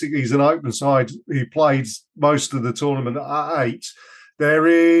 who basically is an open side, who played most of the tournament at 8. There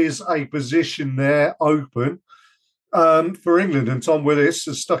is a position there open for England, and Tom Willis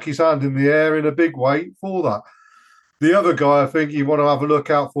has stuck his hand in the air in a big way for that. The other guy I think you want to have a look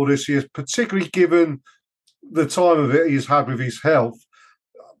out for this year, particularly given the time of it he's had with his health,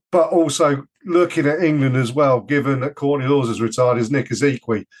 but also looking at England as well, given that Courtney Laws has retired, is Nick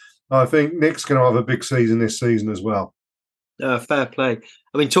Ezekwe. I think Nick's going to have a big season this season as well. Fair play.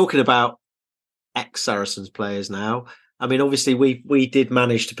 I mean, talking about ex-Saracens players now, I mean, obviously we did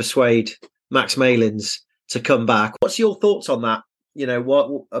manage to persuade Max Malins to come back. What's your thoughts on that?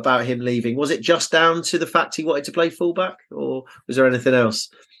 What about him leaving? Was it just down to the fact he wanted to play fullback, or was there anything else?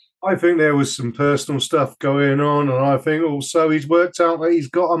 I think there was some personal stuff going on, and I think also he's worked out that he's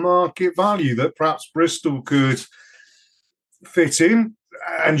got a market value that perhaps Bristol could fit in.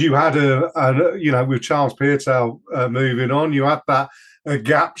 And you had with Charles Peartell moving on, you had that a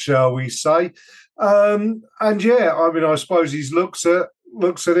gap, shall we say? And yeah, I mean, I suppose he's looks at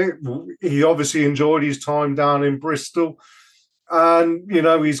it. He obviously enjoyed his time down in Bristol, and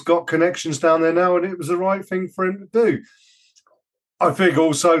he's got connections down there now, and it was the right thing for him to do. I think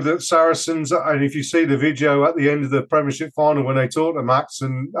also that Saracens, and if you see the video at the end of the Premiership final when they talked to Max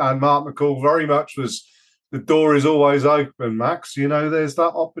and Mark McCall, very much was, the door is always open, Max. There's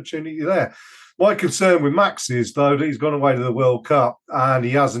that opportunity there. My concern with Max is, though, that he's gone away to the World Cup and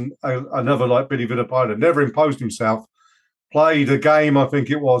he hasn't, another like Billy Vunipola, never imposed himself, played a game, I think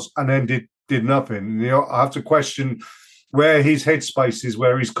it was, and then did nothing. I have to question where his headspace is,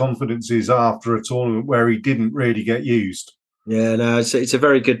 where his confidence is after a tournament where he didn't really get used. Yeah, no, it's a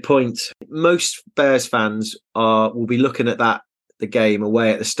very good point. Most Bears fans will be looking at the game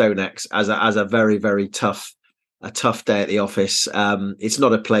away at the StoneX as a very, very tough day at the office. It's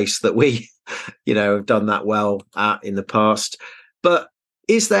not a place that we, have done that well at in the past. But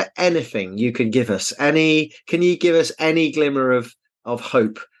is there anything you can give us? Can you give us any glimmer of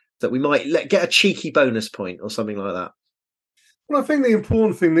hope that we might get a cheeky bonus point or something like that? Well, I think the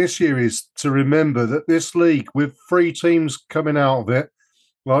important thing this year is to remember that this league, with 3 teams coming out of it,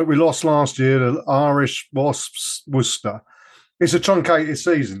 like we lost last year, the Irish, Wasps, Worcester, it's a truncated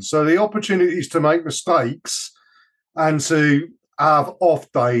season. So the opportunities to make mistakes and to have off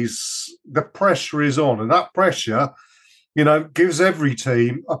days, the pressure is on. And that pressure, gives every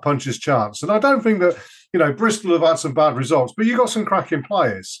team a puncher's chance. And I don't think that, Bristol have had some bad results, but you got some cracking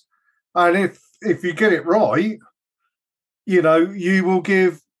players. And if you get it right, you will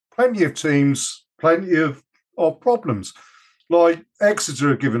give plenty of teams plenty of problems. Like Exeter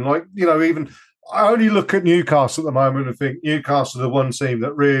have given, even I only look at Newcastle at the moment and think Newcastle are the one team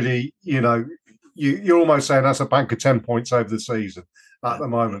that really, you're almost saying that's a bank of 10 points over the season at the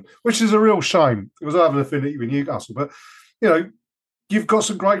moment, which is a real shame because I have an affinity with Newcastle. But, you've got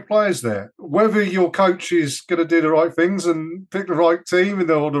some great players there. Whether your coach is going to do the right things and pick the right team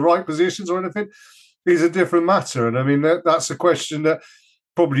or the right positions or anything is a different matter. And I mean, that's a question that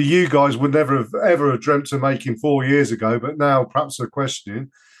probably you guys would never have ever dreamt of making 4 years ago, but now perhaps are questioning.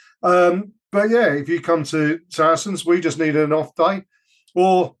 But yeah, if you come to Saracens, we just need an off day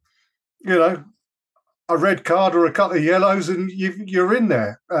or, a red card or a couple of yellows and you're in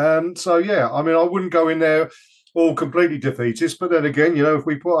there. So, yeah, I mean, I wouldn't go in there all completely defeatist. But then again, if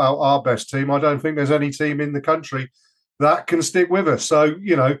we put out our best team, I don't think there's any team in the country that can stick with us. So,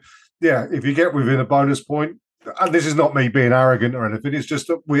 yeah, if you get within a bonus point, and this is not me being arrogant or anything, it's just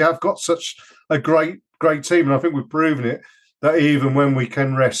that we have got such a great team. And I think we've proven it that even when we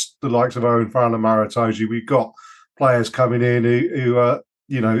can rest the likes of Owen Farrell and Maritoji, we've got players coming in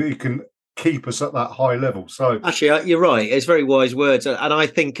who can keep us at that high level. So actually, you're right. It's very wise words. And I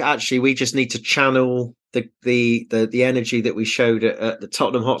think actually we just need to channel the energy that we showed at the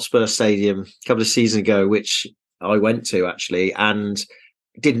Tottenham Hotspur Stadium a couple of seasons ago, which I went to actually, and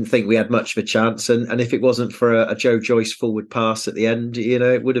didn't think we had much of a chance. And if it wasn't for a Joe Joyce forward pass at the end,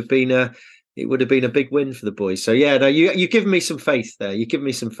 it would have been a big win for the boys. So yeah, no, you've given me some faith there. You've given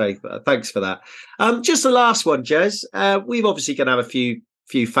me some faith. Thanks for that. Just the last one, Jez. We've obviously going to have a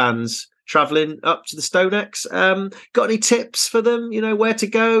few fans travelling up to the StoneX. Got any tips for them? Where to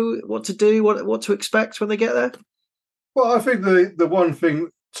go, what to do, what to expect when they get there? Well, I think the one thing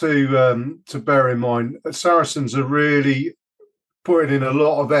to bear in mind, Saracens are really putting in a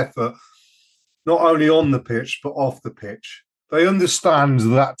lot of effort, not only on the pitch but off the pitch. They understand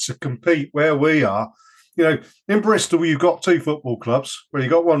that to compete where we are, in Bristol you've got 2 football clubs. Well,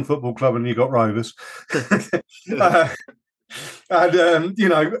 you've got one football club and you've got Rovers.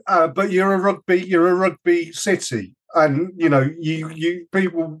 But you're a rugby city, and you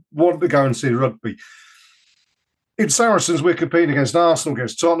people want to go and see rugby. In Saracens, we're competing against Arsenal,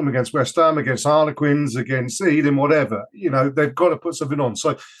 against Tottenham, against West Ham, against Harlequins, against Eden, whatever. They've got to put something on.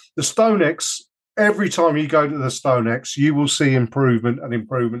 So the StoneX, every time you go to the StoneX, you will see improvement and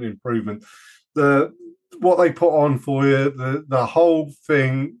improvement. What they put on for you, the whole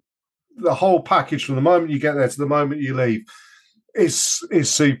thing, the whole package from the moment you get there to the moment you leave is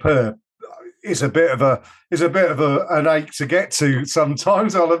superb. It's a bit of an ache to get to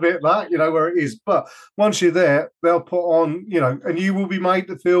sometimes. I'll admit that, where it is. But once you're there, they'll put on, and you will be made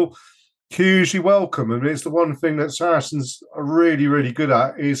to feel hugely welcome. I mean, it's the one thing that Saracens are really, really good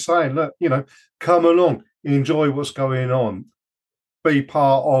at is saying, look, come along, enjoy what's going on, be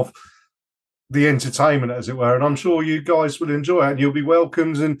part of the entertainment, as it were. And I'm sure you guys will enjoy it and you'll be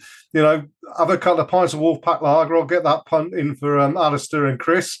welcomed. And, have a couple of pints of Wolfpack Lager. I'll get that punt in for Alistair and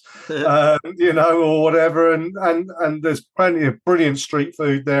Chris, or whatever. And there's plenty of brilliant street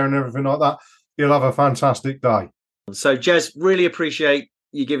food there and everything like that. You'll have a fantastic day. So, Jez, really appreciate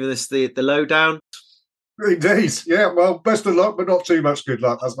you giving us the lowdown. Indeed. Yeah, well, best of luck, but not too much good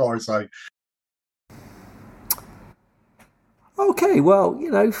luck. That's what I say. Okay, well,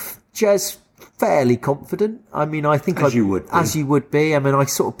 Jez, fairly confident. I mean, I think as you would be. I mean, I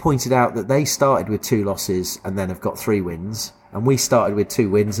sort of pointed out that they started with 2 losses and then have got 3 wins, and we started with 2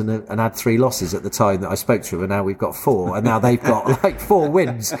 wins and had 3 losses at the time that I spoke to them, and now we've got 4, and now they've got 4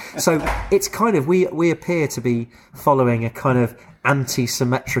 wins. So it's kind of we appear to be following a kind of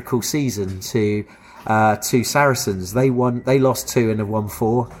anti-symmetrical season to Saracens. They lost 2 and have won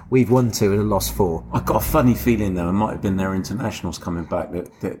 4. We've won 2 and have lost 4. I got a funny feeling though, it might have been their internationals coming back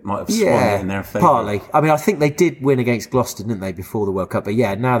that might have swung it in their favour. Partly. I mean, I think they did win against Gloucester, didn't they, before the World Cup? But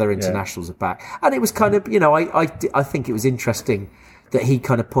yeah, now their internationals are back, and it was kind of, I think it was interesting that he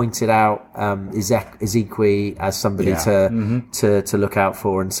kind of pointed out Ezekwe as somebody to look out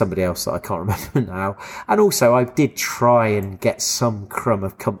for, and somebody else that I can't remember now. And also, I did try and get some crumb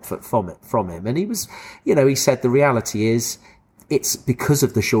of comfort from him, and he was, he said the reality is it's because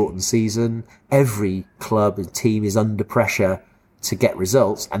of the shortened season. Every club and team is under pressure to get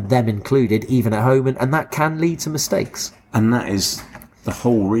results, and them included, even at home, and that can lead to mistakes. And that is the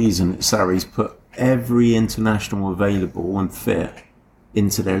whole reason that Sarri's put every international available and fit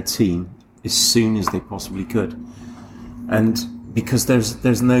into their team as soon as they possibly could. And because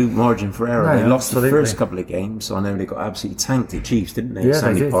there's no margin for error. They lost the first couple of games. I know they got absolutely tanked at Chiefs, didn't they? Yeah,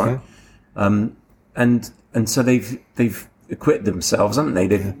 they did, Park. Yeah. And so they've acquitted themselves, haven't they?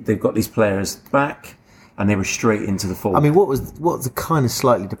 They've got these players back, and they were straight into the fold. I mean, what was the kind of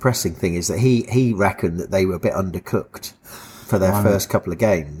slightly depressing thing is that he reckoned that they were a bit undercooked for their first couple of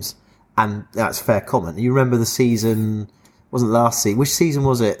games, and that's a fair comment. You remember the season, wasn't last season, which season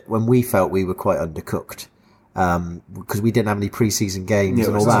was it when we felt we were quite undercooked? Because we didn't have any pre-season games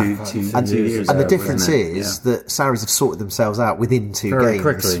and all that. And the difference is that Sarries have sorted themselves out within 2 very games.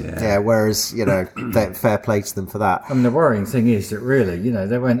 Quickly. Yeah, whereas, fair play to them for that. I mean, the worrying thing is that really,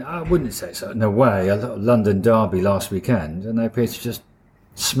 they went, I wouldn't say so, in a way, a London derby last weekend, and they appear to just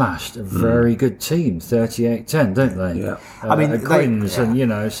smashed a very good team, 38-10, don't they? Yeah. I mean, Quins,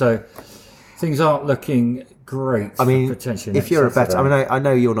 and, so things aren't looking great. I mean, potentially if you're a betting, I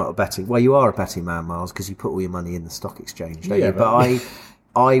know you're not a betting. Well, you are a betting man, Miles, because you put all your money in the stock exchange, don't you? But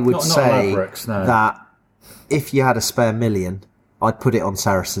I would say that if you had a spare million, I'd put it on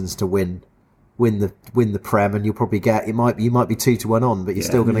Saracens to win the Prem, and you'll probably get you might be 2-1 on, but you're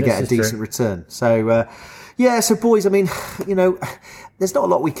still going to get a decent return. So. So boys, I mean, there's not a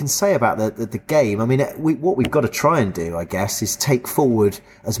lot we can say about the game. I mean, what we've got to try and do, I guess, is take forward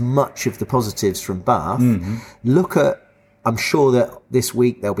as much of the positives from Bath. Mm-hmm. Look at, I'm sure that this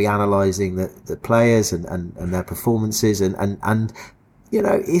week they'll be analysing the players and their performances, and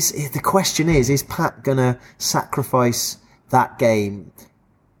the question is Pat going to sacrifice that game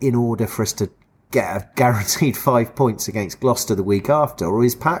in order for us to get a guaranteed 5 points against Gloucester the week after, or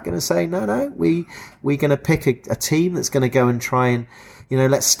is Pat going to say no, we're going to pick a team that's going to go and try and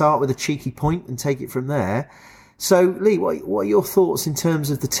let's start with a cheeky point and take it from there. So Lee, what are your thoughts in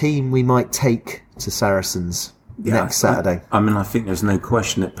terms of the team we might take to Saracens next Saturday? I think there's no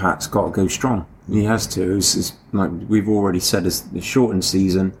question that Pat's got to go strong. He has to. It's like we've already said, it's the shortened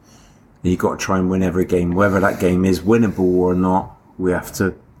season. You've got to try and win every game, whether that game is winnable or not. We have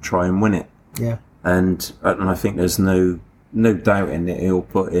to try and win it. Yeah, and I think there's no doubt in it. He'll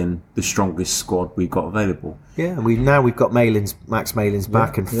put in the strongest squad we've got available. Yeah, and we've got Max Malins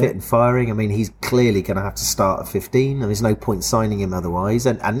back and fit and firing. I mean, he's clearly going to have to start at 15, and there's no point signing him otherwise.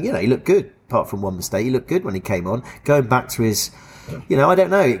 And he looked good, apart from one mistake. He looked good when he came on. Going back to his, I don't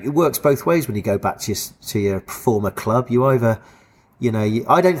know. It works both ways when you go back to your former club. You either.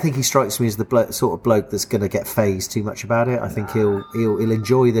 I don't think he strikes me as the sort of bloke that's going to get phased too much about it. I think he'll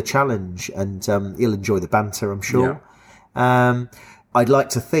enjoy the challenge, and he'll enjoy the banter, I'm sure. Yeah. I'd like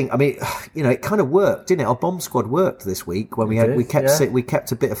to think. I mean, it kind of worked, didn't it? Our bomb squad worked this week when we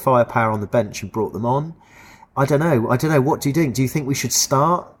kept a bit of firepower on the bench and brought them on. I don't know. What do you think? Do you think we should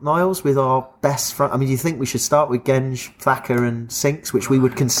start, Miles, with our best front? I mean, do you think we should start with Genge, Thacker, and Sinks, which we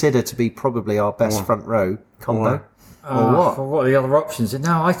would consider to be probably our best front row combo? What are the other options?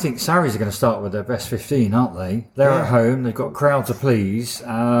 No, I think Sarries are going to start with their best 15, aren't they? They're at home. They've got a crowd to please. They're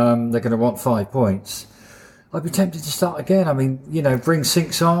going to want 5 points. I'd be tempted to start again. I mean, bring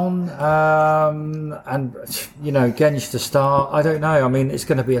Sinks on, and Genge to start. I don't know. I mean, it's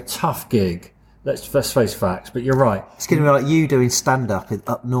going to be a tough gig. Let's face facts, but you're right. It's going to be like you doing stand-up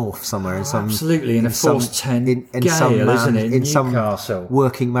up north somewhere in some absolutely in a Force 10 Gale, isn't it? In Newcastle, some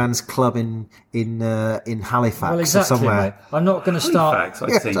working man's club in Halifax exactly, or somewhere. Mate. I'm not going to start.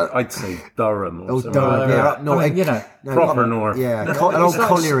 Halifax, I'd say Durham or something. Durham, up north. Proper north. Yeah, an old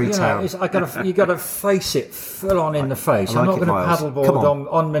colliery town. You got to face it full on in the face. I'm not going to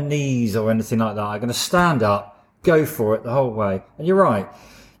paddleboard on my knees or anything like that. I'm going to stand up, go for it the whole way. And you're right.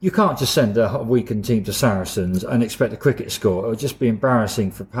 You can't just send a weakened team to Saracens and expect a cricket score. It would just be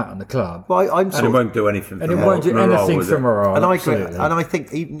embarrassing for Pat and the club. Well, and it won't do anything for morale. And it won't do anything for morale. And I agree. And I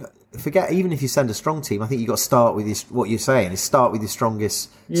think even if you send a strong team, I think you've got to start with what you're saying is start with your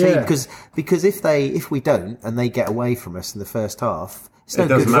strongest team. Because if we don't and they get away from us in the first half, it's no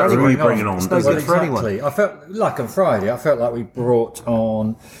good for anyone. It's no good for anyone. I felt like on Friday, we brought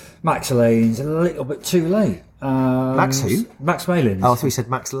on Max Lanes a little bit too late. Max who? Max Malins. Oh, I thought you said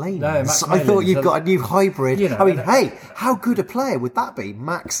Max Lane. No, Max I thought Malins. you've got a new hybrid. You know, I mean, hey, how good a player would that be?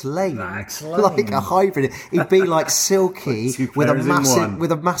 Max Lane. Max Lane. Like a hybrid. He'd be like Silky Two with a players in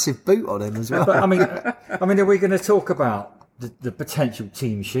one. massive boot on him as well. But I mean, are we going to talk about the potential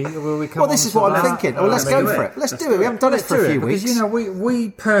team sheet, or will we come? Well, this is what I'm thinking. Well, let's go for it. Let's do it. We haven't done it for a few weeks. Because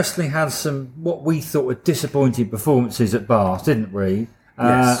we personally had some what we thought were disappointing performances at Bath, didn't we?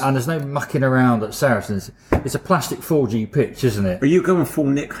 Yes. And there's no mucking around at Saracens. It's a plastic 4G pitch, isn't it? Are you going full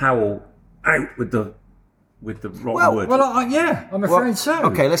Nick Howell out with the rotten wood? Well, I'm afraid so.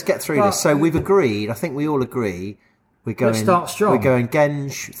 Okay, let's get through this. So we've agreed. I think we all agree. We're going. Let's start strong. We're going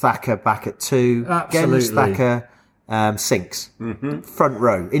Genge, Thacker back at 2. Absolutely. Genge, Thacker, Sinks. Front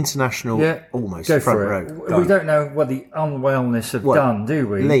row, international, almost go front for it. row. We don't know what the unwellness have done, do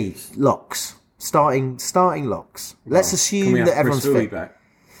we? Lee, locks. Starting locks. Let's assume that everyone's fit. Back?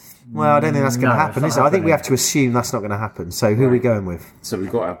 Well, I don't think that's going to happen, is it? I think we happening. have to assume that's not going to happen. So who are we going with? So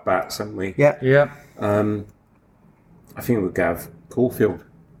we've got our backs, haven't we? Yeah. Yeah. I think we'll have Caulfield.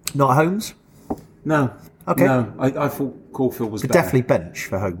 Not Holmes? No. Okay. No, I thought Caulfield was better. Definitely bench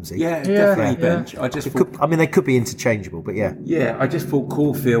for Holmesy. Yeah, definitely bench. I just thought, they could be interchangeable, but yeah. Yeah, I just thought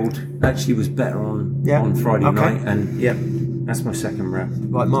Caulfield actually was better on Friday night, and that's my second rep.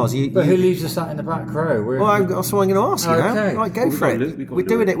 Right, Mars, But who leaves us that in the back row? Well, that's what I'm going to ask you now. Okay. Right, go for it. We're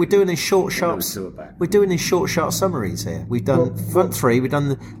doing it. We're doing these short, sharp. We're doing these short, sharp summaries here. We've done front three. We've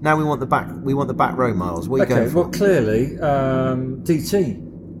done. Now we want the back. We want the back row, Miles. What are you going for? Well, clearly, DT.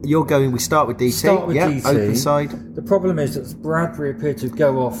 You're going. We start with DT. Start with DT. Open side. The problem is that Bradbury appeared to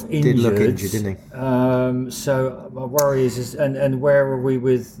go off injured. Did look injured, didn't he? So my worry is and where are we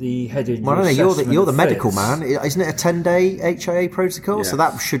with the head injury? Well, I don't know. You're the medical Fitz? man. Isn't it a 10-day HIA protocol? Yes. So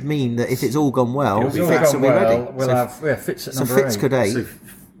that should mean that if it's all gone well, If it's all Fitz gone will be ready. well, we'll have Fitz at So number Fitz 8. could 8. So,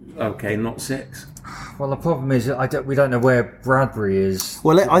 okay, not 6. Well, the problem is we don't know where Bradbury is.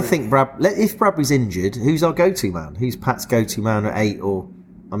 Well, I think if Bradbury's injured, who's our go-to man? Who's Pat's go-to man at 8? Or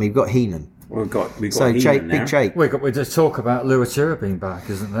we've got Heenan. We've got So Heenan Big now. Jake. We just talk about Luatua being back,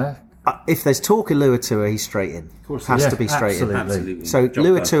 isn't there? If there's talk of Luatua, he's straight in. Of course, has to be straight in. Absolutely. So Job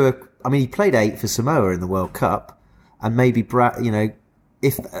Luatua, he played 8 for Samoa in the World Cup, and maybe what's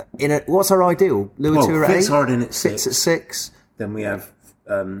our ideal? Luatua at 8, Fitz Harding at 6. Fitz at 6. Then we have.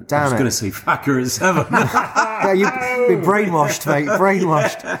 I was Damn going to it. say Thacker at 7. Yeah, you've been brainwashed, mate.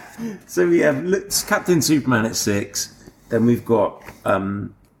 Brainwashed. So we have Captain Superman at 6. Then we've got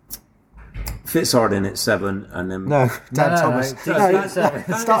Fitz Harding at 7, and then No, Dan Thomas. No,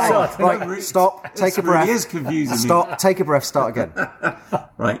 Start. Right, stop. Take a breath. Really is confusing. Stop. Take a breath. Start again.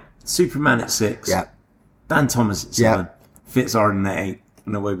 Right, Superman at 6. Yeah. Dan Thomas at 7. Fitz Harding at 8.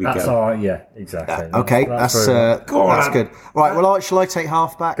 And away we That's go. all right. Yeah, exactly. Okay, that's Go on. good. Right, well, shall I take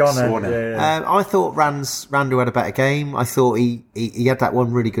half-backs? Go on then. Go on then. Yeah. I thought Randall had a better game. I thought he had that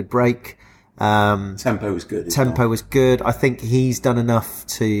one really good break. Tempo was good. Tempo was good. I think he's done enough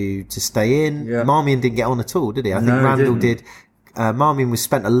to stay in. Yeah. Marmion didn't get on at all, did he? I think No, he Randall didn't. did. Marmion was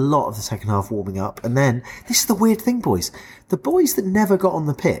spent a lot of the second half warming up, and then this is the weird thing, boys. The boys that never got on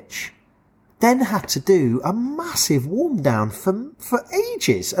the pitch then had to do a massive warm down for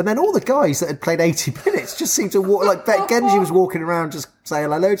ages, and then all the guys that had played 80 minutes just seemed to walk like Genji was walking around just saying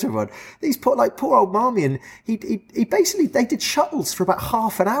hello to everyone. These poor old Marmion, he basically, they did shuttles for about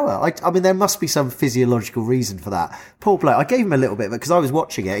half an hour. I mean, there must be some physiological reason for that. Poor bloke. I gave him a little bit of it because I was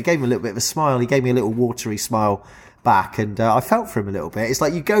watching it. It gave him a little bit of a smile. He gave me a little watery smile back, and I felt for him a little bit. It's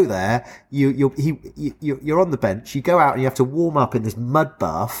like you go there, you're on the bench, you go out and you have to warm up in this mud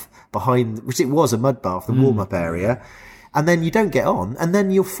bath behind, which it was a mud bath, the warm up area, and then you don't get on, and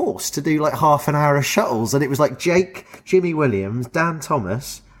then you're forced to do like half an hour of shuttles, and it was like Jake, Jimmy Williams, Dan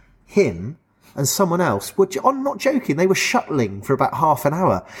Thomas, him, and someone else. I'm not joking, they were shuttling for about half an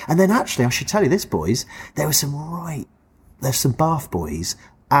hour, and then actually I should tell you this, boys, there's some Bath boys.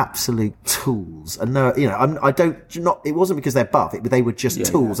 Absolute tools, and no, it wasn't because they're buff. They were just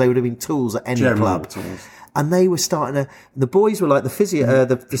tools. Yeah. They would have been tools at any General club. tools. And they were starting to. The boys were like the physio,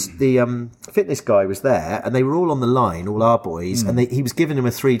 the fitness guy was there, and they were all on the line, all our boys, and he was giving them a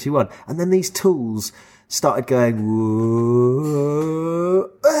 3-2-1, and then these tools started going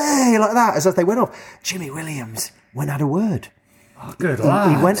whoa, hey, like that, as if they went off. Jimmy Williams went and had a word. Oh, good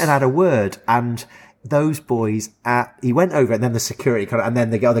lad. He went and had a word, and those boys, he went over, and then the security and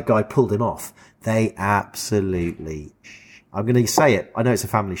then the other guy pulled him off. They absolutely, I'm going to say it, I know it's a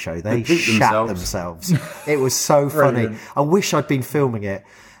family show, they shat themselves. It was so funny. I wish I'd been filming it.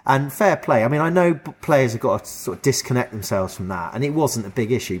 And fair play. I mean, I know players have got to sort of disconnect themselves from that, and it wasn't a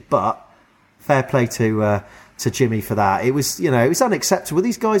big issue, but fair play to to Jimmy for that. It was, it was unacceptable.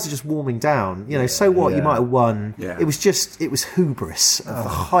 These guys are just warming down. So what? You might have won. Yeah. It was hubris of the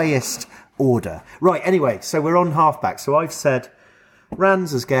highest order. Right. Anyway, so we're on halfback. So I've said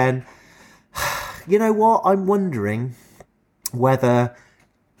Rans again. You know what? I'm wondering whether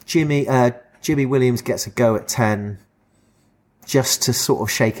Jimmy Williams gets a go at 10, just to sort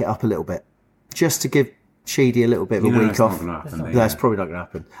of shake it up a little bit, just to give Sheedy a little bit of a week off. That's probably not going to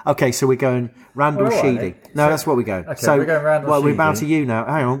happen. Okay, so we're going Randall Sheedy. No, that's what we're going. Okay, so we're going Randall Sheedy. We're bound to you now.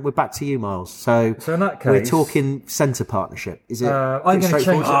 Hang on, we're back to you, Miles. So in that case, we're talking centre partnership. Is it? I'm going to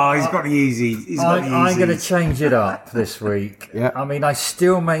change it. Oh, he's got the easy. I'm going to change it up this week. Yeah. I mean, I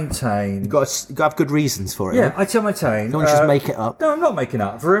still maintain. You've got to have good reasons for it. Yeah, I still maintain. Don't just make it up. No, I'm not making it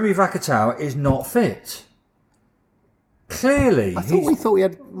up. Virimi Vakatawa is not fit. Clearly. We thought we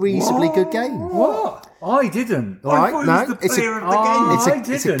had a reasonably good game. What? I didn't. All right,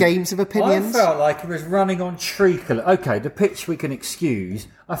 it's a games of opinions. I felt like he was running on treacle. Okay, the pitch we can excuse.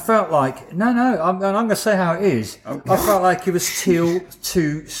 I felt like I'm going to say how it is. Okay. I felt like he was still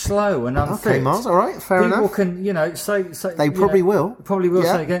too slow and unfit. Okay, Miles. All right, fair enough. People can say they probably will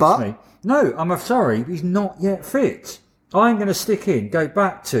say against me. No, I'm sorry. He's not yet fit. I'm going to go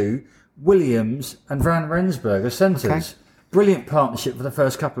back to Williams and Van Rensburg as centres. Okay. Brilliant partnership for the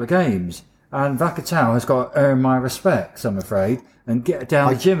first couple of games. And Vakatawa has got to earn my respects, I'm afraid, and get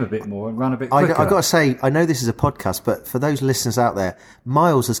down the gym a bit more and run a bit quicker. I've got to say, I know this is a podcast, but for those listeners out there,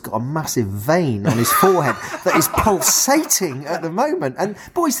 Miles has got a massive vein on his forehead that is pulsating at the moment. And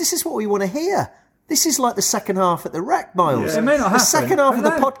boys, this is what we want to hear. This is like the second half at the Rec, Miles. Yeah. It may not happen. The second half of the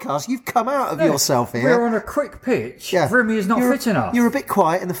podcast, you've come out of yourself here. We're on a quick pitch. Yeah. Virimi is not fit enough. You're a bit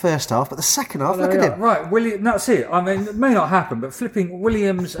quiet in the first half, but the second half, look at him. Right, that's it. I mean, it may not happen, but flipping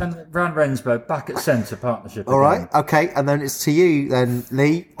Williams and Van Rensburg back at centre partnership. All right, okay, and then it's to you then,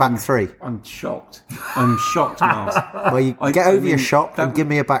 Lee, back three. I'm shocked, Miles. Well, you get over your shock and give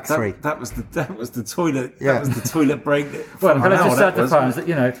me a back three. That was the toilet. Yeah. That was the toilet break. Well, can I just add to fans that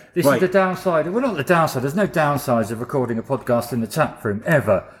this is the downside. Well, not the downside. There's no downsides of recording a podcast in the tap room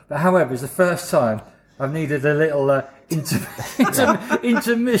ever. But however, it's the first time I've needed a little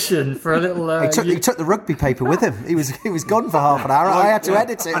intermission for a little. He took the rugby paper with him. He was gone for half an hour. I had to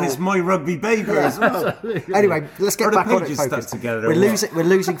edit it, and it's my rugby paper as well. Anyway, let's get back on it. Focus. We're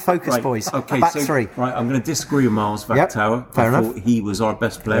losing focus, boys. Okay, back three. Right, I'm going to disagree with Miles Vakatawa. Fair enough. I thought he was our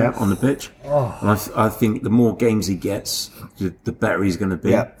best player on the pitch. And I think the more games he gets, the better he's going to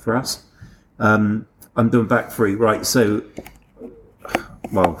be for us. I'm doing back three, right? So,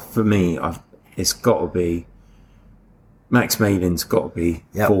 well, for me, it's got to be Max Malin's got to be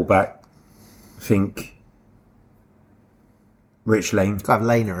fullback. I think Rich Lane. Got to have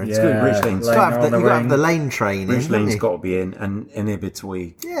Laner. It's good. Rich Lane's got to have the Lane training. Rich Lane's got to be in, and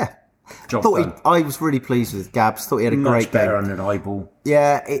Ibitui. Yeah. I was really pleased with Gabs. Thought he had a great game. Better on an eyeball.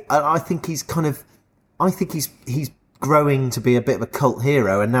 Yeah, I think he's he's growing to be a bit of a cult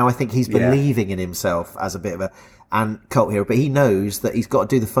hero, and now I think he's believing in himself as a bit of a cult hero. But he knows that he's got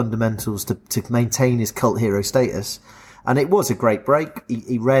to do the fundamentals to maintain his cult hero status. And it was a great break.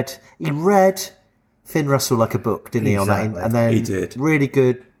 He read Finn Russell like a book, didn't he? Exactly. On that, and then he did really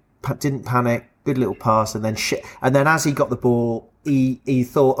good. Didn't panic. Good little pass, and then And then as he got the ball, he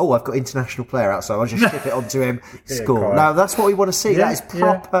thought, "Oh, I've got international player outside. I'll just ship it onto him, score." Now that's what we want to see. That is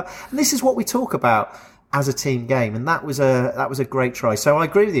proper. And this is what we talk about as a team game, and that was a great try. So I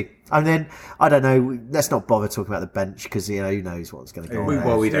agree with you. And then I don't know. Let's not bother talking about the bench because who knows what's going to go on.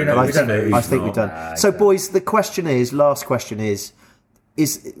 Well, we don't know. I think we've done. So, boys, the last question is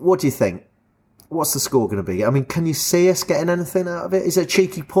what do you think? What's the score going to be? I mean, can you see us getting anything out of it? Is it a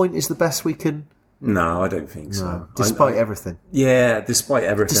cheeky point? Is the best we can? No, I don't think so. Despite everything. Yeah, despite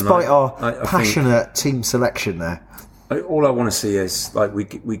everything. Despite our passionate team selection there. All I want to see is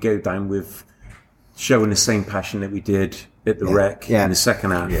we go down with showing the same passion that we did at the Rec in the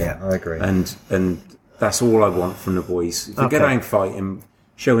second half. Yeah, I agree. And that's all I want from the boys. If we get down fighting,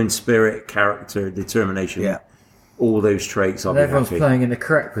 showing spirit, character, determination, all those traits, I'll be happy. Everyone's playing in the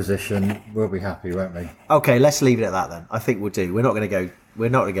correct position, we'll be happy, won't we? Okay, let's leave it at that then. I think we'll do. We're not going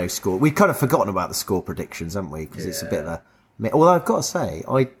to go score. We've kind of forgotten about the score predictions, haven't we? Because it's a bit of a... Although I've got to say,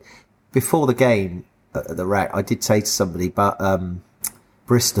 before the game at the Rec, I did say to somebody, but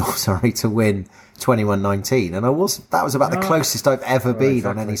Bristol, to win 21-19, and that was about the closest I've ever been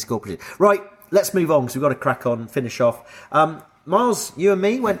on any score prediction. Right, let's move on because we've got to crack on, finish off. Miles, you and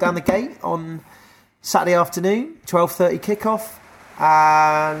me went down the gate on Saturday afternoon, 12:30 kickoff,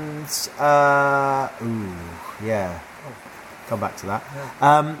 and come back to that.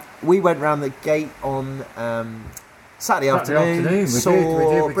 We went round the gate on Saturday afternoon.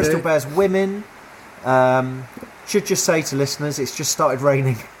 Saw Bristol Bears women. Should just say to listeners, it's just started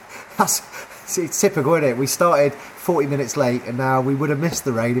raining. It's typical, isn't it? We started 40 minutes late, and now we would have missed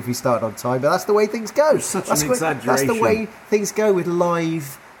the rain if we started on time. But that's the way things go. It's such an exaggeration. That's the way things go with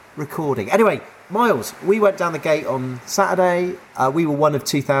live recording. Anyway, Miles, we went down the gate on Saturday. We were one of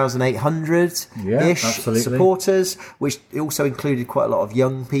 2,800-ish supporters, which also included quite a lot of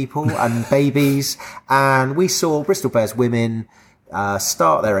young people and babies. And we saw Bristol Bears women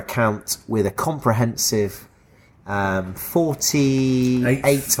start their account with a comprehensive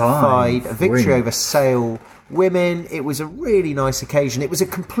 48-5 victory over Sale women. It was a really nice occasion. It was a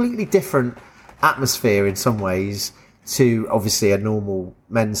completely different atmosphere in some ways to obviously a normal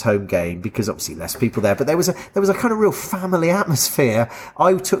men's home game, because obviously less people there, but there was a kind of real family atmosphere.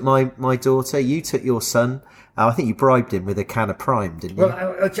 I took my daughter, you took your son. I think you bribed him with a can of Prime, didn't you?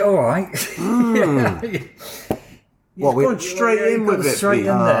 Well, all right. What, we've gone straight in with it? Straight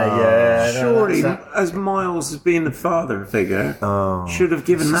in there, Surely, as Miles as being the father figure, should have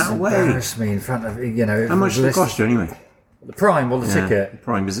given that away. Embarrassed me in front of How much did it cost you anyway? The Prime or the ticket? The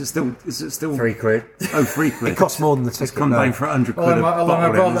Prime. Is it still? £3. Oh, £3. It costs more than the ticket. It's come down for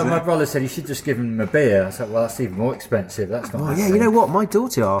 £100. My brother said you should just give him a beer. I said, well, that's even more expensive. That's not. Oh yeah, you know what? My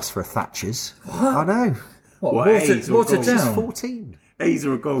daughter asked for a Thatcher's. What? I know. What? Watered down. She's 14.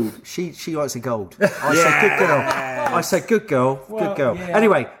 Hazel or gold? She likes a gold. I said good girl. I said good girl. Good girl. Yeah.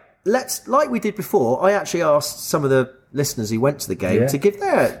 Anyway, like we did before. I actually asked some of the listeners who went to the game to give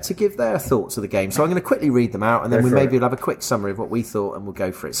their thoughts of the game. So I'm going to quickly read them out, and then we'll have a quick summary of what we thought, and we'll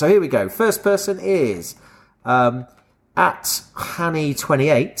go for it. So here we go. First person is at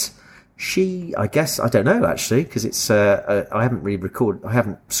Hanny28. She, I guess, I don't know actually, because it's I haven't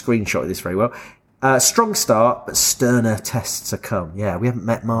screenshotted this very well. Strong start, but sterner tests are come. Yeah, we haven't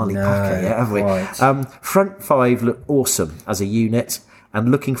met Marley Packer yet, have we? Right. Front five look awesome as a unit, and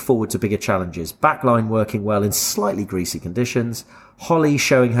looking forward to bigger challenges. Backline working well in slightly greasy conditions. Holly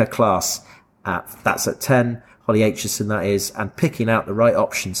showing her class that's at 10. Holly Aitchison, that is, and picking out the right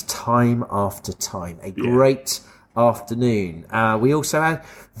options time after time. A great afternoon. We also had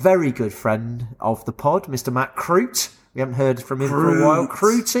very good friend of the pod, Mr. Matt Crute. We haven't heard from him for a while.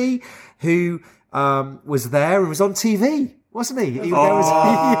 Crutey, who was there and was on TV, wasn't he? We'll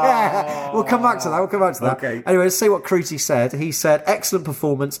come back to that. Okay. Anyway, let's see what Crutey said. He said, excellent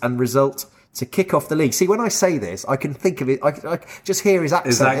performance and result to kick off the league. See, when I say this, I can think of it. I just hear his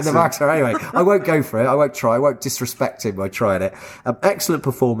accent in the background. Anyway, I won't go for it. I won't try. I won't disrespect him by trying it. Excellent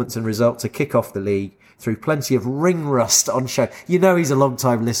performance and result to kick off the league through plenty of ring rust on show. You know he's a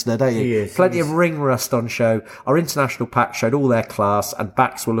long-time listener, don't you? He is. Plenty of ring rust on show. Our international pack showed all their class, and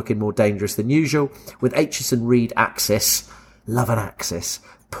backs were looking more dangerous than usual, with Aitchison Reed Axis, love an Axis,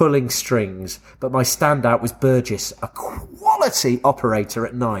 pulling strings. But my standout was Burgess, a quality operator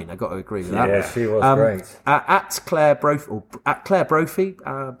at 9. I got to agree with that. Yeah, she was great. At Claire Brophy,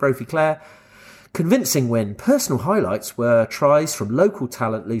 Claire. Convincing win. Personal highlights were tries from local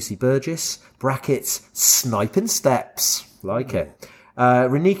talent Lucy Burgess, brackets, sniping steps, like it.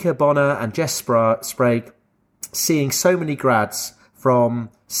 Renika Bonner and Jess Sprague, seeing so many grads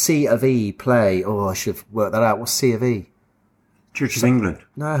from C of E play. Oh, I should have worked that out. What's C of E? Church of England.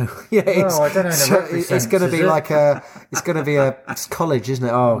 No, yeah, I don't know. It's going to be it's going to be a college, isn't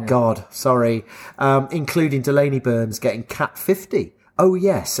it? Oh, yeah. God, sorry. Including Delaney Burns getting cap 50. Oh,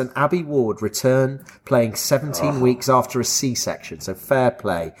 yes, and Abby Ward return playing 17 weeks after a C-section, so fair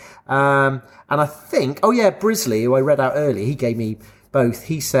play. And I think, Brisley, who I read out earlier, he gave me both.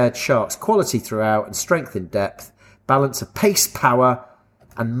 He said Sharks quality throughout and strength in depth, balance of pace, power,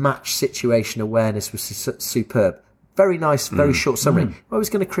 and match situation awareness was superb. Very nice, very short summary. If I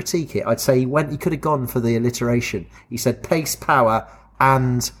was going to critique it, I'd say he could have gone for the alliteration. He said pace, power,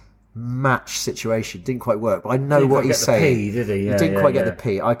 and match situation. Didn't quite work, but I know what he's saying. P, did he? He didn't quite get the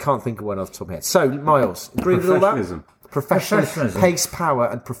P. I can't think of one off the top of my head. So, Miles, agree with all that? Professionalism. Pace, power,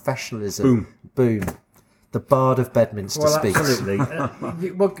 and professionalism. Boom. The Bard of Bedminster speaks. Absolutely.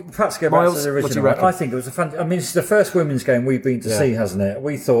 Perhaps go back to the original. I think it was it's the first women's game we've been to see, hasn't it?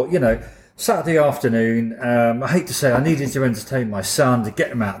 We thought, Saturday afternoon, I hate to say I needed to entertain my son to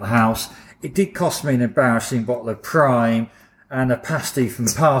get him out of the house. It did cost me an embarrassing bottle of Prime and a pasty from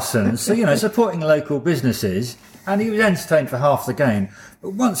Parsons. So, supporting local businesses. And he was entertained for half the game.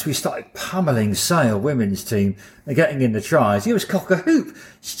 But once we started pummeling Sale women's team and getting in the tries, he was cock-a-hoop,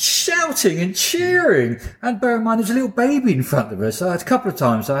 shouting and cheering. And bear in mind, there's a little baby in front of us. So a couple of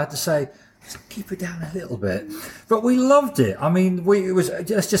times I had to say, keep it down a little bit. But we loved it. I mean,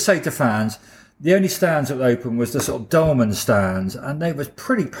 let's just say to fans, the only stands that were open was the sort of Dolman stands, and they was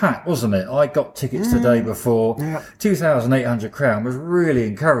pretty packed, wasn't it? I got tickets the day before. 2,800 crown was really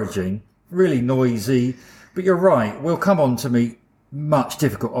encouraging. really noisy. But you're right, we'll come on to meet much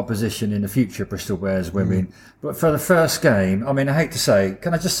difficult opposition in the future, Bristol Bears women. But for the first game, I mean, I hate to say,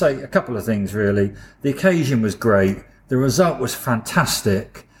 can I just say a couple of things really? The occasion was great, the result was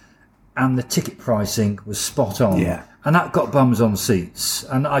fantastic, and the ticket pricing was spot on. Yeah. And that got bums on seats.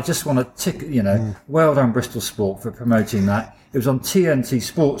 And I just want to well done Bristol Sport for promoting that. It was on TNT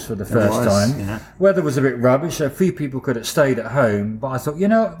Sports for the first time. Yeah. Weather was a bit rubbish, so a few people could have stayed at home. But I thought,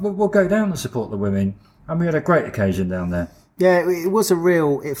 we'll go down and support the women. And we had a great occasion down there. Yeah,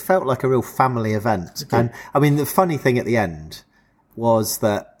 it felt like a real family event. And I mean, the funny thing at the end was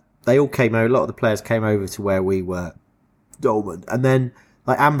that they all came over, a lot of the players came over to where we were, Dolman. And then,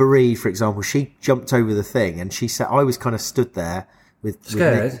 like Amber Reid, for example, she jumped over the thing and she said, I was kind of stood there with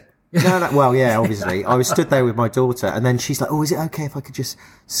scared. Nick. No, well, yeah, obviously. I was stood there with my daughter, and then she's like, "Oh, is it okay if I could just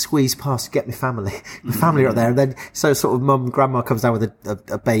squeeze past to get my family right there?" And then, so sort of grandma comes down with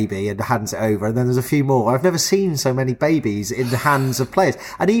a baby and hands it over, and then there's a few more. I've never seen so many babies in the hands of players.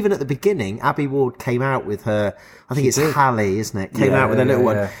 And even at the beginning, Abby Ward came out with her, I think it's Hallie, isn't it? Came out with a little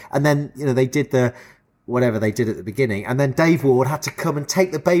one. And then, they did whatever they did at the beginning, and then Dave Ward had to come and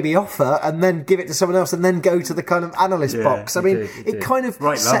take the baby off her and then give it to someone else and then go to the kind of analyst box. I mean, it kind of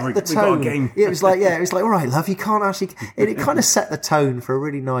set the tone. It was like, all right, love, you can't actually... It kind of set the tone for a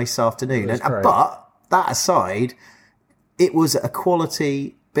really nice afternoon. But that aside, it was a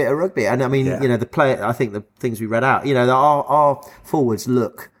quality bit of rugby. And I mean, the player, I think the things we read out, our forwards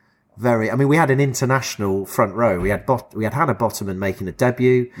look very... I mean, we had an international front row. We had Hannah Bottoman making a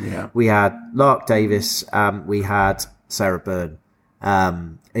debut. Yeah. We had Lark Davis. We had Sarah Byrne.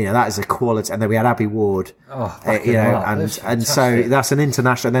 That is a quality. And then we had Abby Ward. And so that's an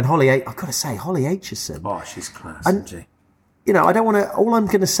international. And then I've got to say, Holly Aitchison. Oh, she's class, isn't she? I don't want to... All I'm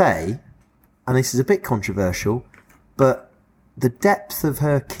going to say, and this is a bit controversial, but the depth of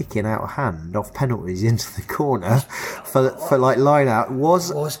her kicking out of hand off penalties into the corner for like line out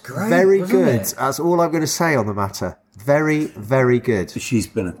was great, very good. That's all I'm going to say on the matter. Very, very good. She's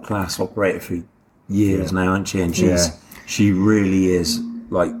been a class operator for years now, hasn't she? And she really is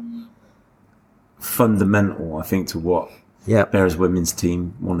like fundamental, I think, to what Bears women's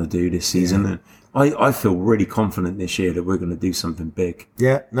team want to do this season. And I feel really confident this year that we're going to do something big.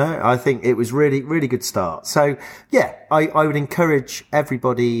 Yeah, no, I think it was really, really good start. So, I would encourage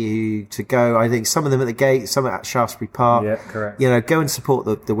everybody to go. I think some of them at the gate, some at Shaftesbury Park. Yeah, correct. Go and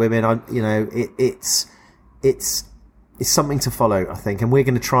support the women. It's something to follow, I think, and we're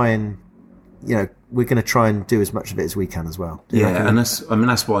going to try and do as much of it as we can as well. And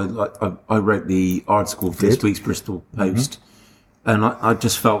that's why I wrote the article for this week's Bristol Post, and I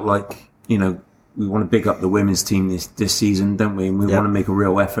just felt like we want to big up the women's team this season, don't we? And we want to make a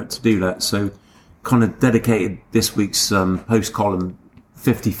real effort to do that. So kind of dedicated this week's post column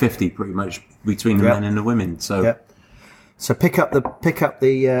 50-50 pretty much between the men and the women. So so pick up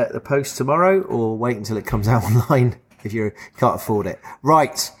the post tomorrow, or wait until it comes out online if you can't afford it.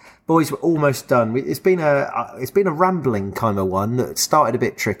 Right, boys, we're almost done. It's been a rambling kind of one that started a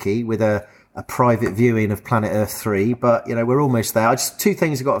bit tricky with a private viewing of Planet Earth 3, but we're almost there. Just two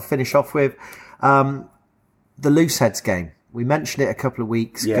things I've got to finish off with. The Looseheads game. We mentioned it a couple of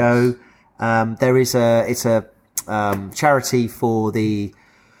weeks ago. It's a charity for the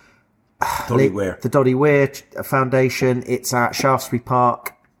Doddy Weir Foundation. It's at Shaftesbury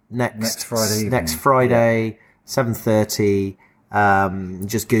Park next Friday, 7:30.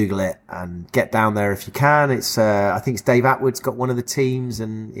 Just Google it and get down there if you can. It's I think it's Dave Atwood's got one of the teams,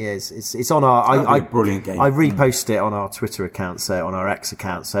 and it's on our. Brilliant game. I reposted it on our Twitter account, on our X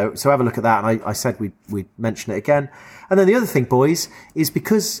account. So have a look at that. And I said we'd mention it again. And then the other thing, boys, is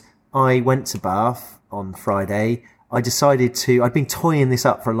because I went to Bath on Friday, I decided to. I'd been toying this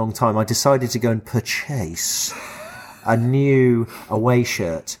up for a long time. I decided to go and purchase a new away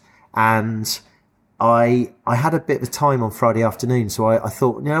shirt, and I had a bit of time on Friday afternoon, so I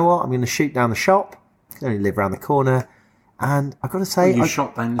thought, you know what, I'm going to shoot down the shop. I only live around the corner, and I've got to say, you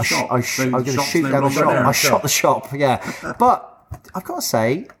shot down the shop. I'm going to shoot down the shop. I shot the shop, but I've got to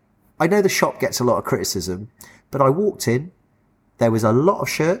say, I know the shop gets a lot of criticism, but I walked in, there was a lot of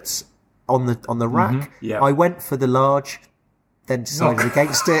shirts on the rack. Mm-hmm. Yeah. I went for the large, then decided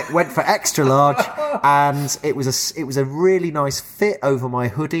against it, went for extra large, and it was a really nice fit over my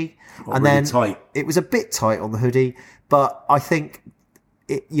hoodie. And really then tight. It was a bit tight on the hoodie, but I think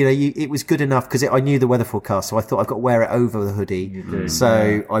it was good enough because I knew the weather forecast, so I thought I've got to wear it over the hoodie.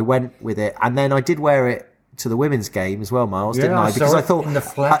 So I went with it, and then I did wear it to the women's game as well, Miles, Yeah, didn't I? I saw Because I it thought in the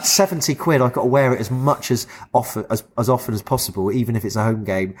flesh. at 70 quid, I've got to wear it as much as often as possible, even if it's a home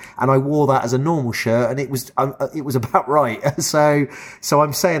game. And I wore that as a normal shirt, and it was about right. So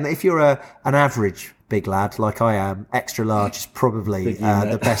I'm saying that if you're an average big lad like I am, extra large is probably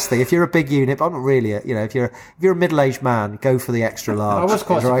the best thing. If you're a big unit, but I'm not really if you're a middle-aged man, go for the extra large. I was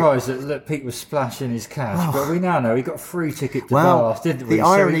quite right? surprised that Pete was splashing his cash, but we now know he got a free ticket to Well, Bath, didn't we? the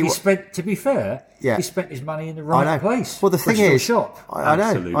irony so he spent, to be fair, Yeah. he spent his money in the I right know. place. Well, the thing Bristol is, shop. I know,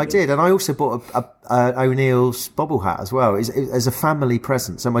 Absolutely. I did, and I also bought a O'Neill's bobble hat as well as a family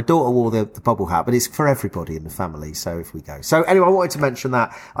present. So my daughter wore the bobble hat, but it's for everybody in the family. So if we go, so anyway, I wanted to mention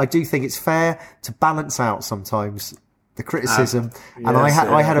that I do think it's fair to balance out sometimes the criticism, and I had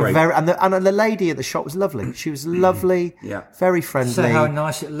a great. very and the lady at the shop was lovely. She was lovely, very friendly. So how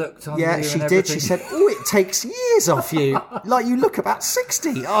nice it looked on you. Yeah, and she did. everything. She said, "Oh, it takes years off you. Like you look about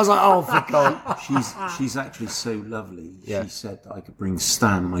 60." I was like, "Oh, for God." She's actually so lovely. Yeah. She said that I could bring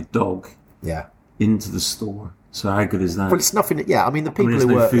Stan, my dog, Yeah. into the store. So how good is that? Well, it's nothing. Yeah, I mean, the people there's who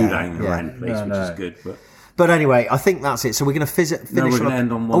no work food there. hanging around the place, which is good. But Anyway, I think that's it. So we're going to finish. no, we're going to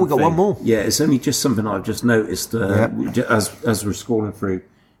end on one. Oh, we've got thing. one more. Yeah, it's only just something I've just noticed as we're scrolling through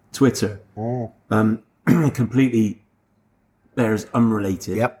Twitter. Completely, Bears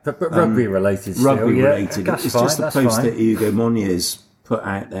unrelated. Yep. But rugby related still. Rugby yeah. related. That's It's fine, just a that's post fine. that Hugo Monye's put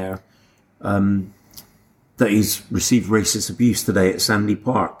out there that he's received racist abuse today at Sandy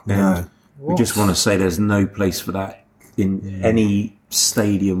Park. And we just want to say there's no place for that in any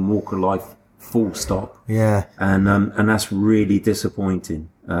stadium, walk of life, full stop. Yeah. And that's really disappointing.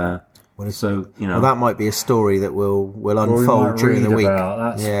 So, you know. Well, that might be a story that will Well, we unfold might during read the week.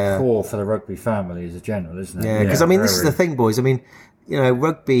 about. That's poor for the rugby family as a general, isn't it? Yeah, because I mean, this is the thing, boys. I mean, you know,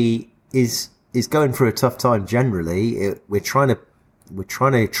 rugby is going through a tough time generally. We're trying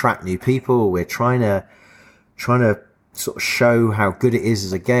to attract new people. We're trying to sort of show how good it is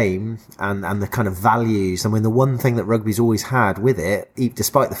as a game and the kind of values. I mean, the one thing that rugby's always had with it,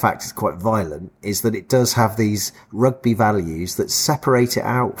 despite the fact it's quite violent, is that it does have these rugby values that separate it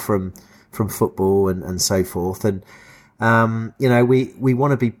out from football and so forth. And, you know, we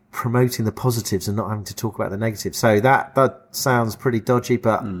want to be promoting the positives and not having to talk about the negatives. So that sounds pretty dodgy,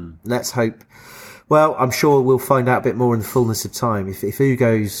 but let's hope. Well, I'm sure we'll find out a bit more in the fullness of time. If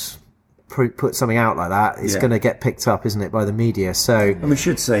Hugo's put something out like that, it's going to get picked up, isn't it, by the media? So, and we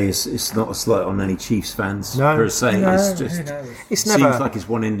should say it's not a slight on any Chiefs fans per se. No, it's just it's seems never like it's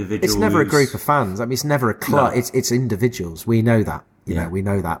one individual. It's never a group of fans. I mean, it's never a club. No. It's individuals. We know that. You know, we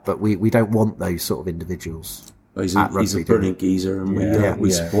know that, but we don't want those sort of individuals. He's at a rugby, brilliant geezer, and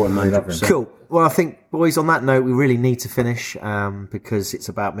we support him 100%. Cool. Well, I think, boys, on that note, we really need to finish because it's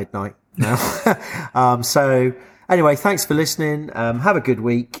about midnight now. So, anyway, thanks for listening. Have a good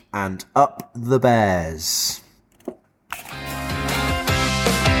week, and up the Bears.